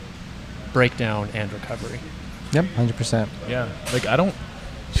of breakdown and recovery. Yep. 100%. Yeah. Like I don't.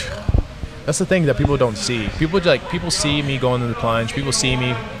 That's the thing that people don't see. People see me going to the plunge. People see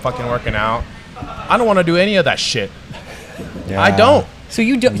me fucking working out. I don't want to do any of that shit. Yeah. I don't. So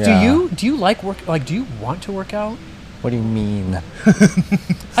you do Yeah. do you like work? Like, do you want to work out? What do you mean?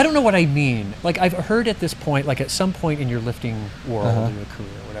 I don't know what I mean. Like, I've heard at this point, like at some point in your lifting world, in your career,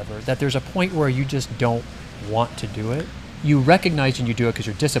 or whatever, that there's a point where you just don't want to do it. You recognize and you do it because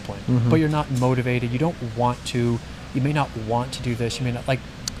you're disciplined, but you're not motivated. You don't want to. You may not want to do this. You may not like.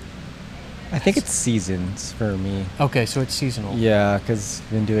 I think it's seasons for me. Okay, so it's seasonal. Yeah, because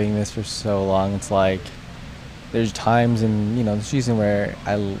I've been doing this for so long. It's like there's times in the season where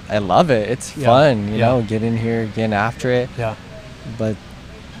I love it. It's Yeah. fun, Yeah. get in here, getting after it. Yeah. But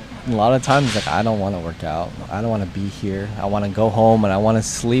a lot of times, like I don't want to work out. I don't want to be here. I want to go home and I want to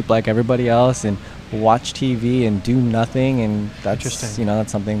sleep like everybody else and watch TV and do nothing. And that's Interesting.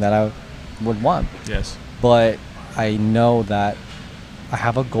 That's something that I would want. Yes. But I know that I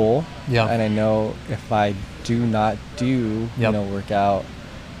have a goal. Yeah. And I know if I do not do Yep. workout,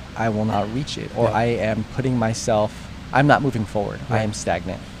 I will not reach it, or Yeah. I am putting myself. I'm not moving forward. I Right. am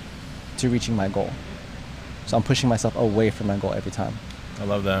stagnant to reaching my goal. So I'm pushing myself away from my goal every time. I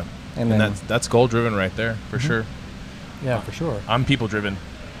love that. And And then- that's goal driven right there for sure. Yeah, for sure. I'm people driven.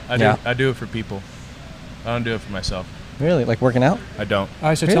 Yeah. I do it for people. I don't do it for myself. Really, like working out. I don't. All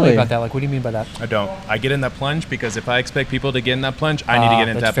right, so tell me Really? about that. Like, what do you mean by that? I don't. I get in that plunge because if I expect people to get in that plunge, I need to get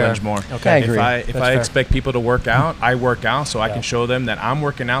into that's that plunge fair. more. Okay. I If agree. I That's I fair. expect people to work out, I work out so I Yeah. can show them that I'm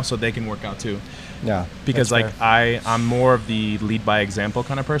working out so they can work out too. Yeah. Because That's like I'm more of the lead by example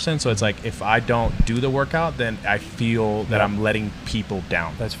kind of person. So it's like if I don't do the workout, then I feel that Yeah. I'm letting people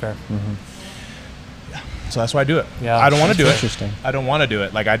down. That's fair. So that's why I do it. Yeah, I don't want to do it. interesting. I don't want to do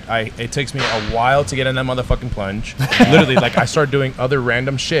it. Like it takes me a while to get in that motherfucking plunge. Literally, like I start doing other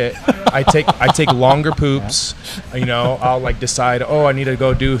random shit. I take longer poops. You know, I'll like decide, oh, I need to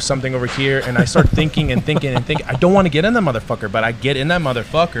go do something over here, and I start thinking and thinking and thinking. I don't want to get in that motherfucker, but I get in that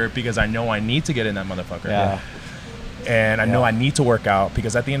motherfucker because I know I need to get in that motherfucker. Yeah. And I know I need to work out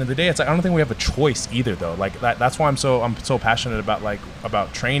because at the end of the day, it's like I don't think we have a choice either, though. Like that's why I'm so passionate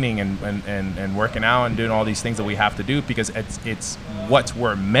about training and working out and doing all these things that we have to do because it's what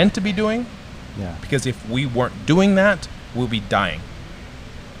we're meant to be doing. Yeah. Because if we weren't doing that, we'll be dying.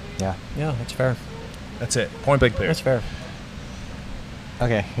 Yeah. Yeah, that's fair. That's it. Point blank clear. That's fair.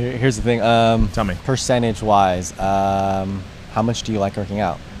 Okay. Here's the thing. Tell me. Percentage wise, how much do you like working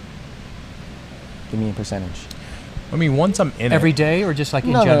out? Give me a percentage. I mean, once I'm in Every it, day or just like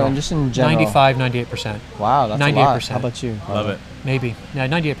in No, general? just in general. 95, 98%. Wow, that's a lot. 98%. How about you? love it. Maybe. Yeah,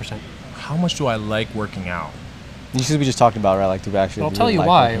 98%. How much do I like working out? Because we just talked about, right? Like, to actually. Well, I'll really tell you like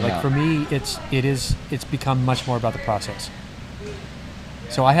why. working Like out. for me, it's become much more about the process.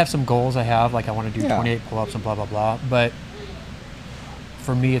 So I have some goals. I want to do Yeah. 28 pull-ups and blah blah blah. But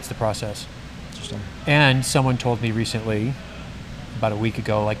for me, it's the process. Interesting. And someone told me recently, about a week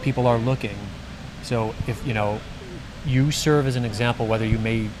ago, like people are looking. So if you serve as an example, whether you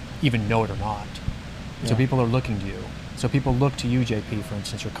may even know it or not. So Yeah. people are looking to you. So people look to you, JP, for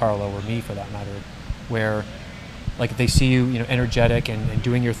instance, or Carlo, or me for that matter, where like if they see you, energetic and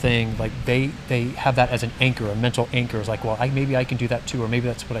doing your thing, like they have that as an anchor, a mental anchor. It's like, well, maybe I can do that too, or maybe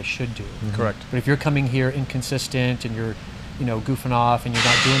that's what I should do. Correct. But if you're coming here inconsistent and you're, goofing off and you're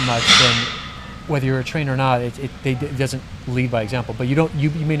not doing much, then whether you're a trainer or not, it doesn't lead by example. But you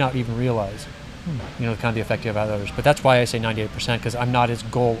may not even realize, kind of the effect you have on others. But that's why I say 98%, because I'm not as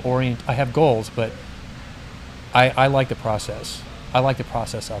goal oriented. I have goals, but I like the process. I like the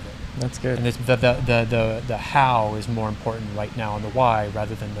process of it. That's good. And it's the how is more important right now, and the why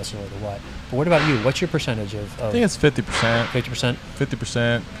rather than necessarily the what. But what about you? What's your percentage of I think it's 50%. 50%?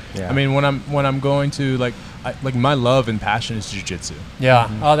 50%. Yeah. I mean, when I'm going to like my love and passion is jiu-jitsu. Yeah.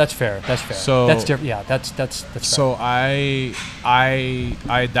 Oh, that's fair. That's fair. So- that's different. Yeah, that's fair. So I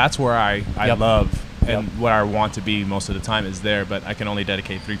that's where I Yep. love and Yep. where I want to be most of the time is there, but I can only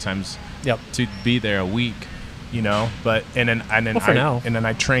dedicate 3 times Yep. to be there a week, but and then Well, for now. and then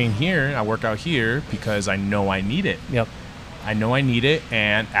I train here, I work out here because I know I need it. Yep. I know I need it,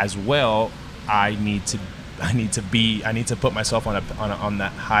 and as well, I need to put myself on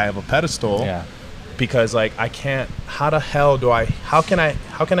that high of a pedestal. Yeah. Because like I can't. How can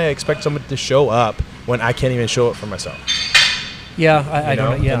I expect somebody to show up when I can't even show up for myself? Yeah, I You know?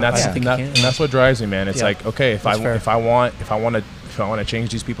 don't know. Yeah, and that's I think and, you and can. that's what drives me, man. It's Yeah. like, okay, if That's I fair. want to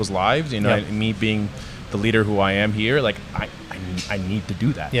change these people's lives, Yep. and me being the leader who I am here, like I need to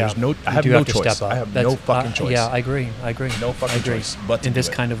do that. Yeah. There's no. I You have do no have to choice. step up. I have That's- no fucking choice. Yeah, I agree. No fucking I agree. choice but to in do this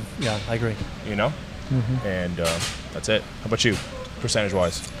it. kind of, I agree. You know. And that's it. How about you, percentage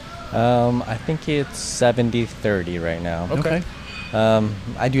wise? I think it's 70-30 right now. Okay.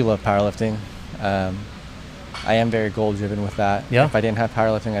 I do love powerlifting. I am very goal driven with that. Yeah. If I didn't have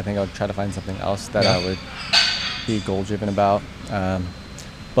powerlifting, I think I would try to find something else that Yeah. I would be goal driven about.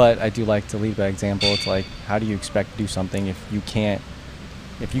 But I do like to lead by example. It's like, how do you expect to do something if you can't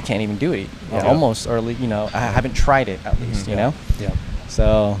even do it? Yeah. Almost, or I haven't tried it at least. You know. Yeah.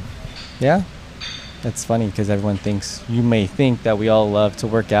 So, yeah. It's funny because you may think that we all love to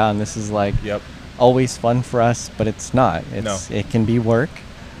work out, and this is like Yep. always fun for us, but it's not. It can be work,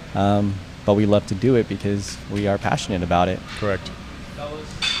 but we love to do it because we are passionate about it. Correct.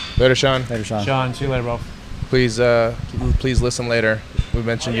 Later, Sean. Later, Sean. Sean, see you later, bro. Please listen later. We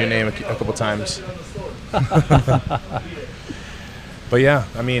mentioned your name a couple times. But yeah,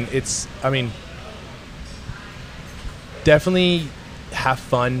 definitely have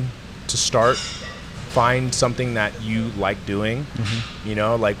fun to start. Find something that you like doing,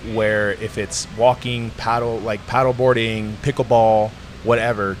 like where if it's walking, paddle boarding, pickleball,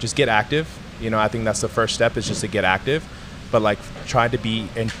 whatever, just get active. I think that's the first step is just to get active, but like try to be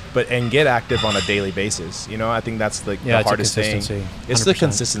and get active on a daily basis. I think that's the It's a hardest thing. consistency, It's the 100%.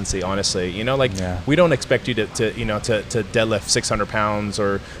 consistency, honestly. Yeah. We don't expect you to deadlift 600 pounds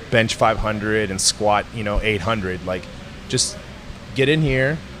or bench 500 and squat 800. Like, just get in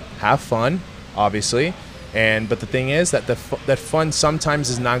here, have fun. Obviously, but the thing is that that fun sometimes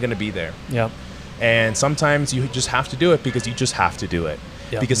is not going to be there, Yeah. and sometimes you just have to do it because you just have to do it.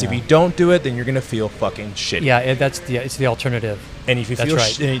 Yeah. Because if Yeah. you don't do it, then you're going to feel fucking shitty. Yeah, it's the alternative. And if you That's feel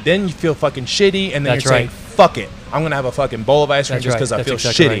right. then you feel fucking shitty, and then That's you're saying, right. "Fuck it, I'm gonna have a fucking bowl of ice cream That's just right. because I That's feel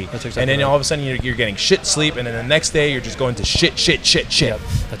exactly shitty." right. That's exactly And then right. all of a sudden you're getting shit sleep, and then the next day you're just going to shit. Yep,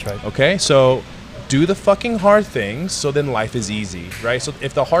 that's right. Okay, so do the fucking hard things, so then life is easy, right? So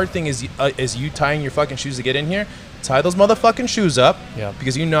if the hard thing is you tying your fucking shoes to get in here, tie those motherfucking shoes up, Yeah.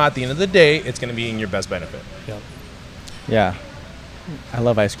 because you know at the end of the day, it's gonna be in your best benefit. Yeah. Yeah. I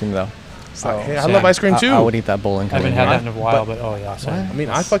love ice cream though. So I love ice cream too. I would eat that bowl and I haven't come had in. that in a while, but oh yeah. So I mean,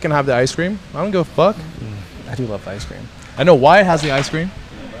 I fucking have the ice cream. I don't give a fuck. I do love ice cream. I know Wyatt has the ice cream.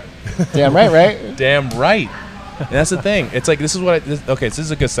 Damn right, right? Damn right. And that's the thing. It's like, this is what okay, so this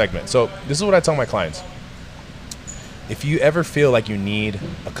is a good segment. So this is what I tell my clients. If you ever feel like you need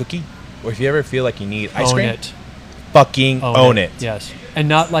a cookie, or if you ever feel like you need ice own cream, it. fucking own it. Yes, and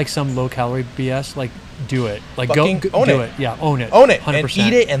not like some low calorie BS. Like do it. Like Fucking go own do it. it. Yeah, own it. Own it 100%. and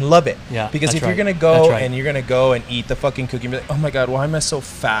eat it and love it. Yeah, Because that's if you're right. gonna go That's right. and you're gonna go and eat the fucking cookie and be like, oh my god, why am I so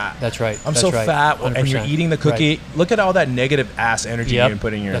fat? That's right. I'm That's so right. fat, and you're 100%. eating the cookie. Right. Look at all that negative ass energy Yep. you're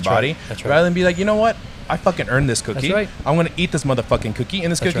putting in your That's body. right. That's right. Rather than be like, you know what? I fucking earned this cookie. That's right. I'm gonna eat this motherfucking cookie,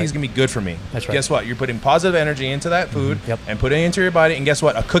 and this That's cookie is right. gonna be good for me. That's right. Guess what? You're putting positive energy into that food Yep. and putting it into your body, and guess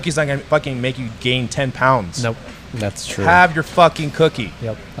what? A cookie's not gonna fucking make you gain 10 pounds. Nope. That's true. Have your fucking cookie.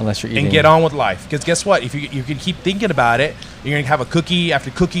 Yep. Unless you're eating. And get on with life. Because guess what? If you can keep thinking about it, you're gonna have a cookie after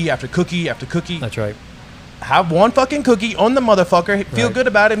cookie after cookie after cookie. That's right. Have one fucking cookie, own the motherfucker, feel Right. good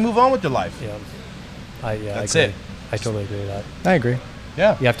about it, move on with your life. Yeah. That's I agree. it. I totally agree with that. I agree.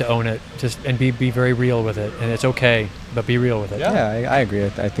 Yeah. You have to own it, just and be very real with it, and it's okay, but be real with it. Yeah. Yeah, I agree.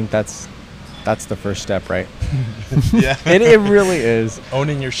 I think that's the first step, right? Yeah. It really is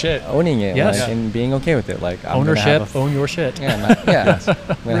Owning your shit. owning it, Yes. like, Yeah. and being okay with it. Like I'm gonna Ownership, have a own your shit. Yeah, I'm gonna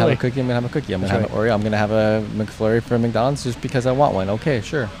have Really. a cookie. I'm gonna have a cookie. I'm gonna That's have an Oreo. I'm gonna have a McFlurry from McDonald's just because I want one. Okay,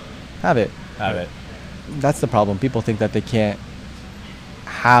 sure, have it. Have it. That's the problem. People think that they can't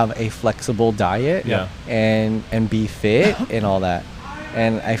have a flexible diet Yeah. and be fit and all that.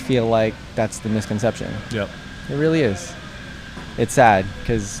 And I feel like that's the misconception. Yep. It really is. It's sad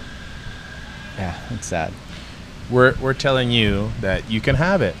because, yeah, it's sad. We're telling you that you can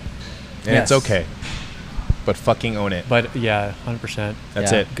have it. And it's Yes. okay. But fucking own it. But yeah, 100%.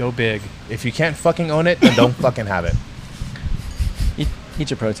 That's Yeah. it. Go big. If you can't fucking own it, then don't fucking have it. Eat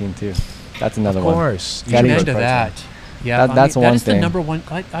your protein too. That's another Of one. course. Gotta eat Amen your to protein. that. Yeah, That's one That's thing. the number one.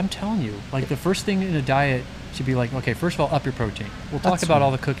 I'm telling you, like the first thing in a diet should be like, okay, first of all, up your protein. We'll talk That's about right.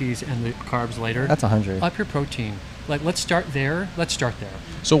 all the cookies and the carbs later. That's 100. Up your protein. Like, let's start there. Let's start there.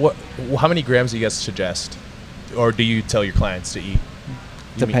 So how many grams do you guys suggest? Or do you tell your clients to eat? You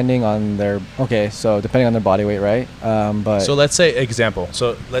mean- Depending on their depending on their body weight, right? But So let's say example.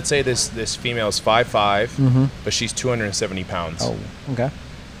 So let's say this female is 5'5", Mhm. but she's 270 pounds. oh, okay.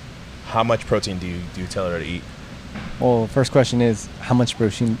 How much protein do you tell her to eat? Well, first question is how much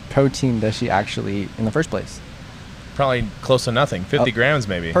protein does she actually eat in the first place? Probably close to nothing. 50 Oh, grams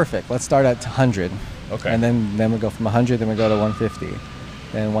maybe. Perfect. Let's start at 100. Okay. And then we go from 100, then we go to 150.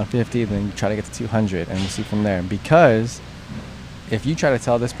 Then 150, then you try to get to 200, and we see from there. Because if you try to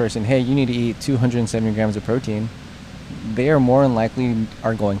tell this person, hey, you need to eat 270 grams of protein, they are more than likely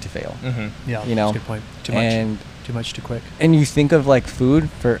are going to fail. Mm-hmm. Yeah, You know, that's a good point. Too much. and Too much too quick. and you think of like food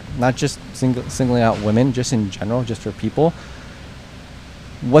for not just singling out women, just in general, just for people.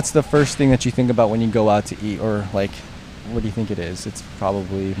 What's the first thing that you think about when you go out to eat, or like, what do you think it is? It's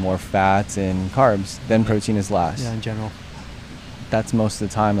probably more fats and carbs. Then protein is last. Yeah, in general. That's most of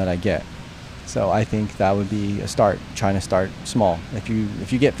the time that I get. So I think that would be a start. Trying to start small. If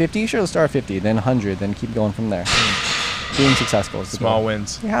you get 50, sure, let's start at 50. Then 100. Then keep going from there. Being successful is the Small goal.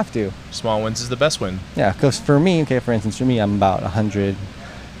 wins. You have to. Small wins is the best win. Yeah, because for me, for instance, I'm about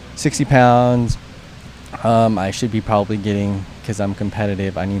 160 pounds. I should be probably getting, because I'm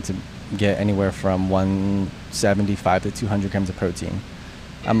competitive, I need to get anywhere from 175 to 200 grams of protein.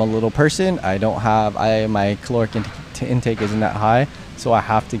 I'm a little person. My caloric intake isn't that high, so I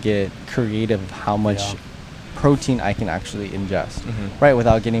have to get creative with how much Yeah. protein I can actually ingest, Mhm. right,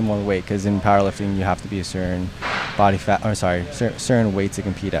 without getting more weight. Because in powerlifting, you have to be a certain body fat, certain weight to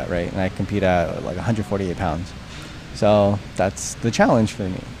compete at, right? And I compete at like 148 pounds, so that's the challenge for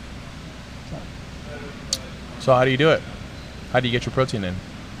me. So how do you do it? How do you get your protein in?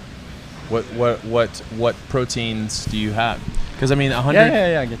 What proteins do you have? Because I mean, 100.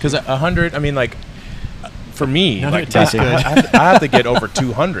 Yeah, I get Because 100. I mean, like, for me, None of like, it tastes good. I have to get over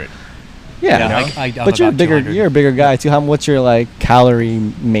 200. Yeah, Yeah, know? I'm but you're about bigger. 200. You're a bigger guy too. What's your like calorie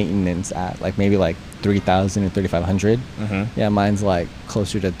maintenance at? Like maybe like 3,000 or 3,500. Mm-hmm. Yeah, mine's like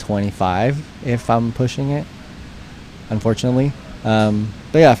closer to 25 if I'm pushing it. Unfortunately,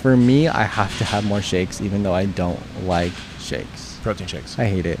 but yeah, for me, I have to have more shakes, even though I don't like shakes. Protein shakes. I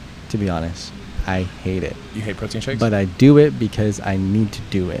hate it, to be honest. I hate it, You hate protein shakes? but I do it because I need to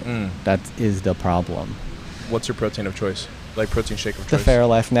do it. Mm. That is the problem. What's your protein of choice? like protein shake of The choice?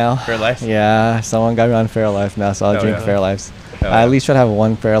 Fairlife now. Fairlife? Yeah, someone got me on Fairlife now, so I'll Hell drink yeah. Fairlifes. Hell I yeah. at least try to have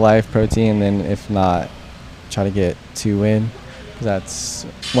one Fairlife protein, and then if not, try to get 2 in. 'Cause that's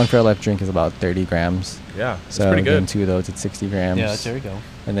one Fairlife drink is about 30 grams. Yeah, it's So pretty getting good. 2 of those, it's 60 grams. Yeah, there you go.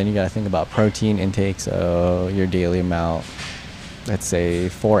 And then you got to think about protein intake. So your daily amount, let's say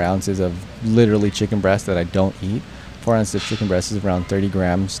 4 ounces of literally chicken breast that I don't eat. 4 ounces of chicken breast is around 30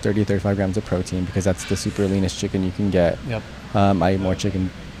 grams, 30 to 35 grams of protein, because that's the super leanest chicken you can get. Yep. I eat more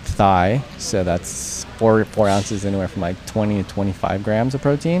chicken thigh, so that's 4 ounces, anywhere from like 20 to 25 grams of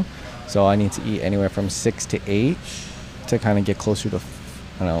protein. So I need to eat anywhere from 6 to 8 to kind of get closer to,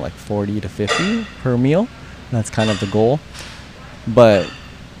 I don't know, like 40 to 50 per meal. That's kind of the goal. But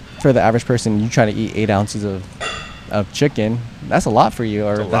for the average person, you try to eat 8 ounces of chicken. That's a lot for you,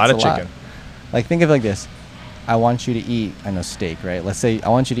 or It's a that's lot of chicken. Like, think of it like this. I want you to eat, I know, steak, right? Let's say I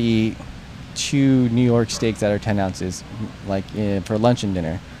want you to eat 2 New York steaks that are 10 ounces, like for lunch and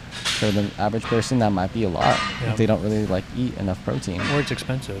dinner. For the average person, that might be a lot Yeah. if they don't really like eat enough protein. Or it's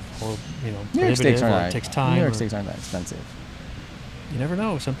expensive, or New York steaks prohibitive, aren't or that. it takes time. New York or- steaks aren't that expensive. You never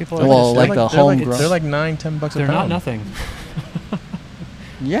know. Some people are. Well, just- like the home they're grown- like $9-10 a they're not pound. nothing.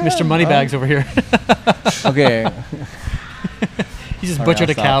 Yeah, Mr. Moneybags over here. Okay. He just Sorry, butchered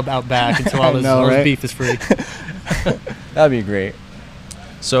I'll a stop. cow out back until I all his, know, all his right? beef is free. That'd be great.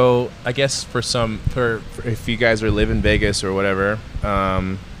 So I guess for if you guys are live in Vegas or whatever,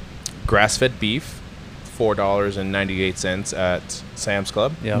 grass-fed beef, $4.98 at Sam's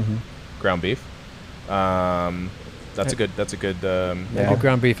Club. Yeah. Mhm. Ground beef. That's a good. That's a good. I Yeah. do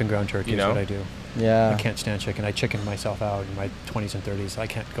ground beef and ground turkey You is know? what I do. Yeah. I can't stand chicken. I chickened myself out in my 20s and 30s. I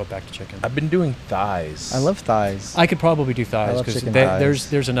can't go back to chicken. I've been doing thighs. I love thighs. I could probably do thighs love because chicken thighs.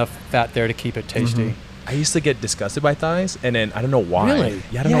 there's enough fat there to keep it tasty. Mhm. I used to get disgusted by thighs, and then I don't know why. Really?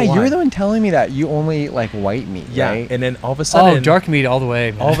 Yeah, I don't Yeah, know why. you were the one telling me that you only eat like white meat, Yeah, right? and then all of a sudden, Oh, dark meat all the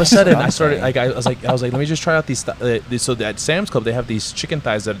way. Man. all of a sudden, I started Okay. like I was like, let me just try out these. So at Sam's Club, they have these chicken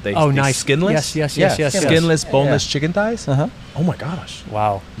thighs that they Oh, these nice. skinless. Yes, Yeah, yes, yes, yes. skinless. Skinless, Yeah. boneless chicken thighs. Uh huh. Oh my gosh,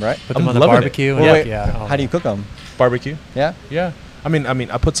 Wow. Right. Put them I'm on the loving it. barbecue. Wait, And wait. yeah. Oh, How do you cook them? barbecue. Yeah. Yeah, I mean,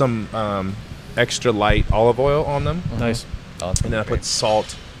 I put some extra light olive oil on them, Nice. and then I put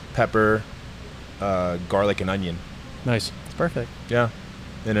salt, pepper, garlic, and onion. Nice. It's perfect. Yeah,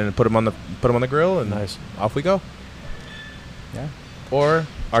 and then put them on the grill, and Nice. off we go. Yeah. Or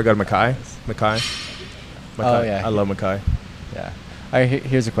I got Mackay. Oh, yeah. I love Mackay. Yeah. All right.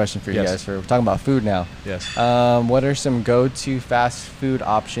 Here's a question for you Yes. guys. We're talking about food now. Yes, What are some go-to fast food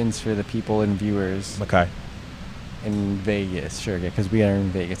options for the people and viewers Mackay. in Vegas? Sure, yeah, because we are in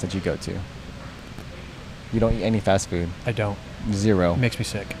Vegas that you go to. You don't eat any fast food. I don't. Zero. It makes me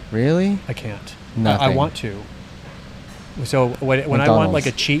sick. Really? I can't. Nothing. I want to. So when I want McDonald's. like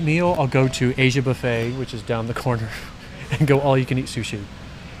a cheat meal, I'll go to Asia Buffet, which is down the corner, and go all you can eat sushi.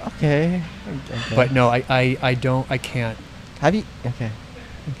 Okay. But no, I don't. I can't. Have you? Okay.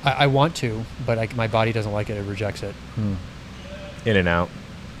 I want to, but my body doesn't like it. It rejects it. Hmm. In and out.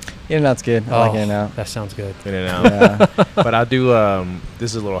 In-N-Out's good. I like In-N-Out. That sounds good. In and out. Yeah. But I'll do.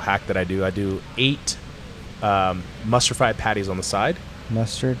 This is a little hack that I do. I do 8 mustard fried patties on the side.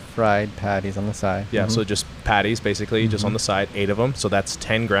 Mustard fried patties on the side. Yeah, Mhm. so just patties basically, just on Mhm. the side, 8 of them. So that's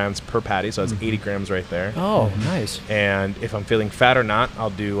 10 grams per patty. So that's Mhm. 80 grams right there. Oh, nice. And if I'm feeling fat or not, I'll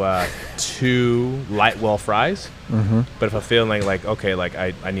do 2 light well fries. Mhm. But if I'm feeling like okay, like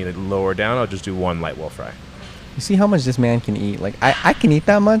I need to lower down, I'll just do 1 light well fry. You see how much this man can eat? Like, I can eat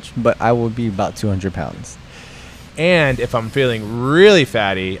that much, but I would be about 200 pounds. And if I'm feeling really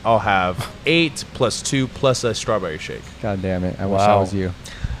fatty, I'll have 8 plus 2 plus a strawberry shake. God damn it. I wish I Wow. was you.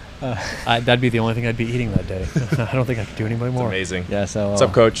 That'd be the only thing I'd be eating that day. I don't think I could do any It's more. amazing. Yeah, so. What's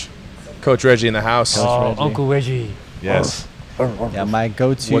up, Coach? Coach Reggie in the house. Coach Oh, Reggie. Uncle Reggie. Yes. Yeah, my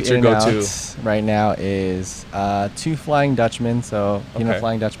go-to What's your In-N-Out go-to? right now is 2 Flying Dutchmen. So, you know what Okay.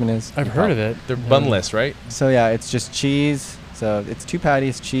 Flying Dutchman is? I've You heard of probably- it. They're bunless, right? So, yeah, it's just cheese. So, it's 2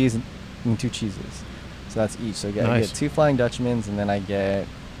 patties, cheese, and 2 cheeses. So, that's each. So, I Nice. get 2 Flying Dutchmens, and then I get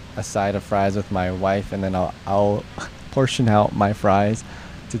a side of fries with my wife, and then I'll portion out my fries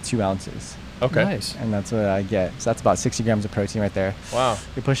to 2 ounces. Okay. Nice. And that's what I get. So, that's about 60 grams of protein right there. Wow.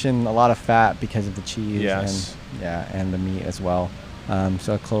 You're pushing a lot of fat because of the cheese Yes. and the meat as well.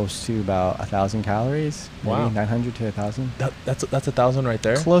 So close to about 1,000 calories, maybe Wow. 900 to 1,000. That's 1,000 right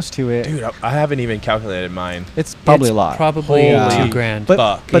there. Close to it. Dude, I haven't even calculated mine. It's probably It's a lot. Probably Holy 2 grand. but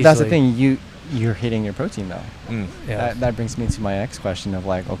fuck. but that's the Easily. thing. You're hitting your protein though. Mm. yeah. That brings me to my next question of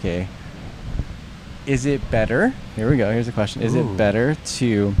like, okay, is it better? Here we go. Here's a question. Is Ooh. it better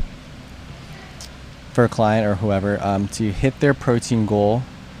to for a client or whoever to hit their protein goal,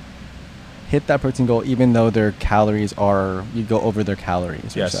 hit that protein goal even though their calories are, you go over their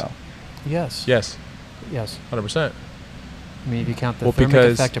calories Yes. or so. Yes. Yes, Yes. 100%. I mean, if you count the Well, thermic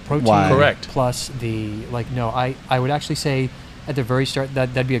because- effect of protein, Why? Correct. plus the I would actually say at the very start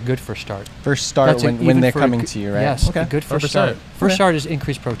that'd be a good first start. First start That's when even they're for a coming good- to you, right? Yes, Okay. a good first 100%. start. First Okay. start is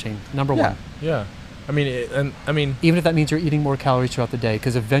increased protein. Number Yeah. one. Yeah. I mean, Even if that means you're eating more calories throughout the day,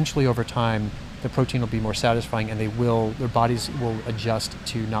 because eventually over time the protein will be more satisfying, and their bodies will adjust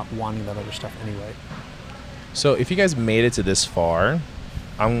to not wanting that other stuff anyway. so if you guys made it to this far,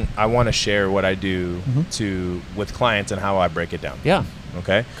 I want to share what I do with clients and how I break it down. Yeah.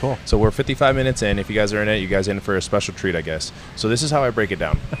 Okay. Cool. So we're 55 minutes in. If you guys are in it, you guys are in for a special treat, I guess. So this is how I break it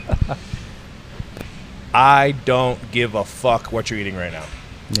down. I don't give a fuck what you're eating right now.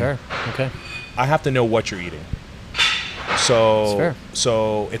 Fair. Okay. I have to know what you're eating. That's So fair.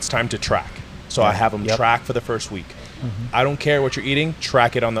 so it's time to track. So I have them Yep. track for the first week. I don't care what you're eating.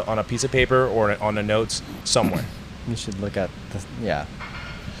 Track it on a piece of paper or on the notes somewhere. You should look at this. Yeah.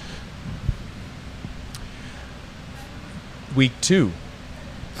 Week 2.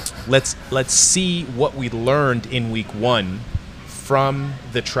 Let's see what we learned in week 1 from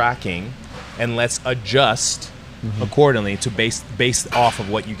the tracking, and let's adjust accordingly to based off of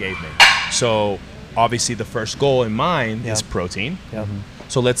what you gave me. So obviously the first goal in mind is Yeah. protein. Yeah.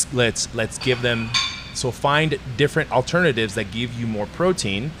 So let's give them. So find different alternatives that give you more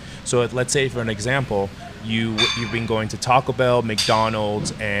protein. So let's say, for an example, you've been going to Taco Bell,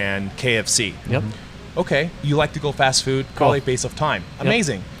 McDonald's, and KFC. Yep. Okay, you like to go fast food, probably based off time.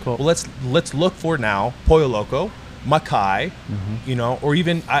 Amazing. Cool. Well, let's look for now Pollo Loco, Mackay, or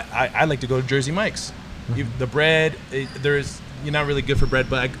even I like to go to Jersey Mike's. The bread, you're not really good for bread,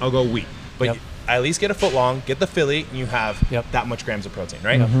 but I'll go wheat. But Yep. at least get a foot long, get the Philly, and you have Yep. that much grams of protein,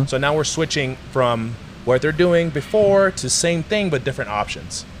 right? So now we're switching from what they're doing before to same thing but different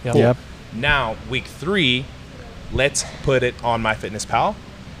options. Yep. Yep. Now week 3, let's put it on MyFitnessPal,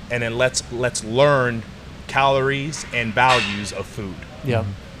 and then let's learn calories and values of food. Yep.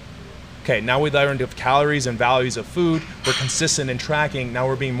 Okay, now we learned of calories and values of food. We're consistent in tracking. Now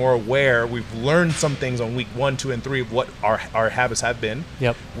we're being more aware. We've learned some things on week 1, 2, and 3 of what our habits have been.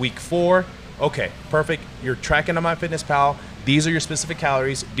 Yep. Week 4, okay, perfect. You're tracking on MyFitnessPal. These are your specific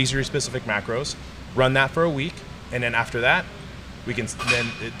calories. These are your specific macros. Run that for a week, and then after that, we can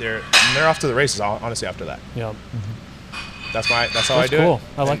they're off to the races. Honestly, after that, Yep. that's how I That's do cool.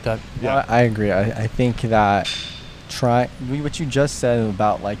 it. I like that. Yeah. Well, I agree. I think that what you just said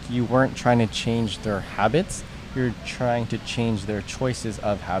about, like, you weren't trying to change their habits, you're trying to change their choices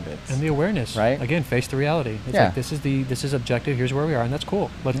of habits. And the awareness, Right? Again, face the reality. It's Yeah. like this is objective. Here's where we are, and that's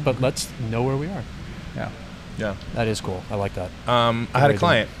cool. Let's know where we are. Yeah. Yeah. That is cool. I like that. I had a way to-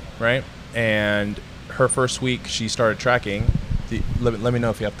 client, right? And her first week, she started tracking. Let me know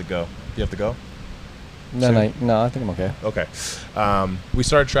if you have to go. Do you have to go? No, I think I'm okay. Okay. We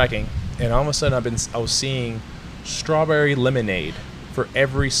started tracking, and all of a sudden, I was seeing strawberry lemonade for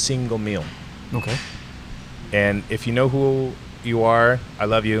every single meal. Okay. And if you know who you are, I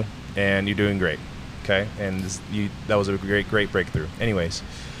love you, and you're doing great. Okay, and that was a great breakthrough. Anyways,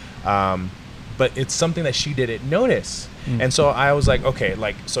 but it's something that she didn't notice, and so I was like, okay,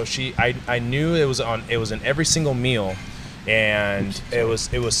 I knew it was in every single meal, and it was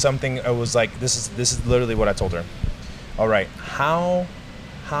something. I was like, this is literally what I told her. All right, how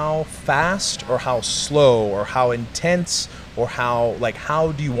fast or how slow or how intense or how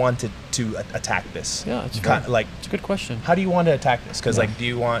do you want to attack this? Yeah, it's Kind- fair. like It's a good question. how do you want to attack this? Because Yeah. do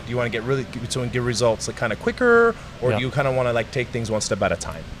you want to get results like kind of quicker, or Yeah. do you kind of want to like take things one step at a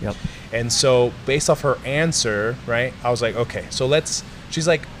time? Yep. And so based off her answer, right, I was like, okay, so she's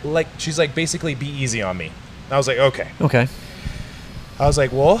like basically be easy on me. And I was like, okay. Okay. I was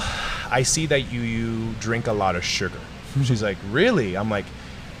like, well, I see that you drink a lot of sugar. She's like, really? I'm like,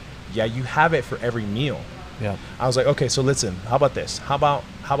 yeah, you have it for every meal. Yeah. I was like, okay, so listen, how about this? How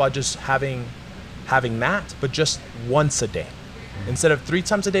about just having that, but just once a day? Instead of 3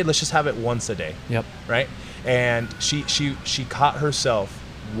 times a day, let's just have it once a day. Yep. Right? And she caught herself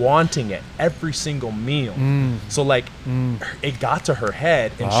wanting it every single meal. So it got to her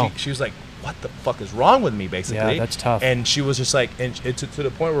head, and Wow. she was like, what the fuck is wrong with me, basically? Yeah, that's tough. And she was just like, and it to the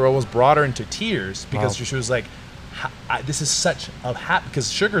point where it almost brought her into tears because Wow. she was like, this is such a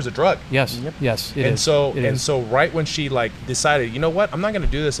because sugar is a drug. Yes. Yes. It And is. so It and is. so right when she decided, you know what, I'm not going to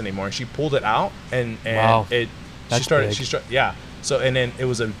do this anymore, and she pulled it out, and Wow. she That's started big. yeah. So and then it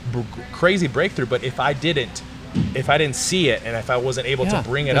was a crazy breakthrough. But if I didn't if I didn't see it and if I wasn't able Yeah, to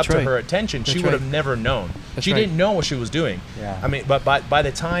bring it up that's to right. her attention, she That's would right. have never known. That's She right. didn't know what she was doing. Yeah. I mean, but by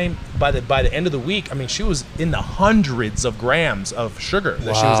the time by the end of the week, I mean, she was in the hundreds of grams of sugar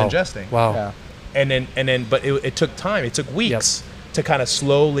that she was Wow. ingesting. Wow. Yeah. And then, but it took time. It took weeks to kind of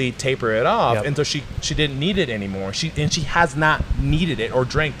slowly taper it off Yep. until she didn't need it anymore. She has not needed it or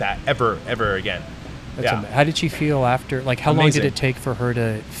drank that ever again. That's how did she feel after? Like, how long Amazing. did it take for her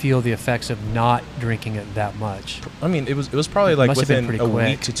to feel the effects of not drinking it that much? I mean, it was probably like Must have been within pretty a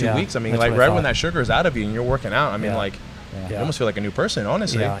week quick. to 2 Yeah, weeks. I mean, that's like what I right thought. when that sugar is out of you and you're working out. I mean, Yeah. like Yeah. you almost feel like a new person.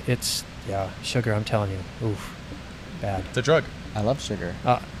 Honestly, Yeah, it's sugar. I'm telling you, oof, bad. it's a drug. I love sugar.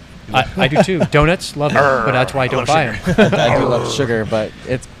 I do too. Donuts, love them, but that's why I don't buy them. I do love sugar, but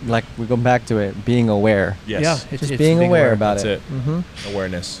it's like we go back to it, being aware. Yes, Yeah, Just being aware about that's it. it. Mm-hmm.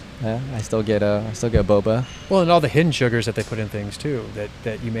 Awareness. Yeah, I still get boba. Well, and all the hidden sugars that they put in things too,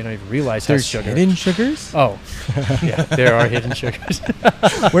 that you may not even realize has There's sugar. hidden sugars. Oh, yeah, there are hidden sugars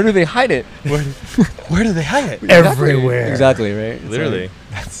Where do they hide it? Where do they hide it? everywhere. Exactly right. It's Literally. like,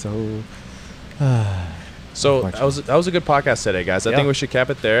 that's so. So that was a good podcast today, guys. I Yeah. think we should cap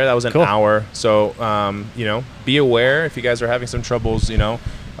it there. That was an Cool. hour. So be aware if you guys are having some troubles,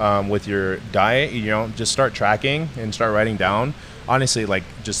 with your diet. Just start tracking and start writing down. Honestly, like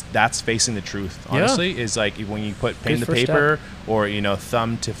just that's facing the truth. Yeah. Honestly, is like when you put pen Good to first paper or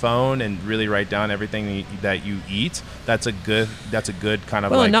thumb to phone and really write down everything that you eat. That's a good kind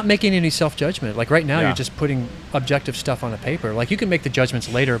of Well, like and not making any self-judgment. Like right now, Yeah. you're just putting objective stuff on a paper. Like you can make the judgments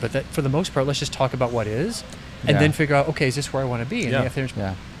later, but that, for the most part, let's just talk about what is, and Yeah. then figure out, okay, is this where I want to be? And Yeah. if there's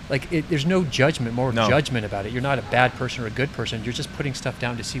Yeah. there's no judgment, more No. judgment about it. You're not a bad person or a good person. You're just putting stuff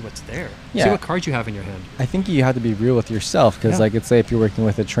down to see what's there. See Yeah. what cards you have in your hand. I think you have to be real with yourself because, Yeah. like, let's say if you're working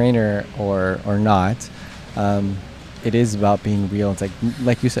with a trainer or not, it is about being real. It's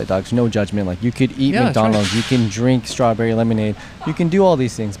like you said, dogs, no judgment. Like you could eat Yeah, that's right. McDonald's, you can drink strawberry lemonade, you can do all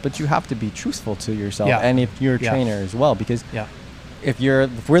these things, but you have to be truthful to yourself. Yeah. And if you're a Yeah. trainer as well, because Yeah. if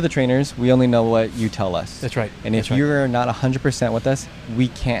we're the trainers, we only know what you tell us. That's right. And That's if right. you're not 100% with us, we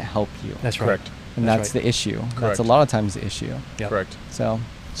can't help you. That's right. correct. And That's that's right. the issue. That's Correct. a lot of times the issue. Yep. Correct. So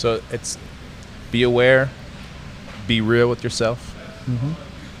So it's be aware, be real with yourself,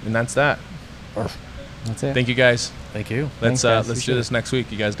 and that's that. that's it. Thank you guys. Thank you. Thanks, Let's guys. do Appreciate this next week.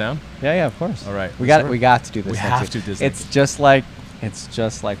 You guys down? Yeah, of course. All right. We Yes, got sir. we got to do this. We next have week. to do this It's next just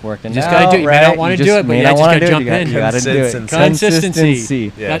like working. You just out, gotta do it. You may right? not wanna do just it, but may you not just wanna gotta do it. jump You gotta- in. You got to do it.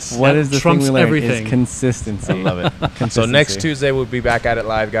 Consistency. Yes. What That is the thing trumps we learned everything. is consistency. I love it. So Consistency. next Tuesday we'll be back at it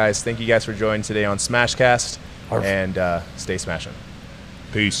live, guys. Thank you guys for joining today on Smashcast, Arf. and stay smashing.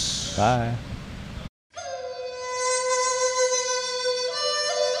 Peace. Bye.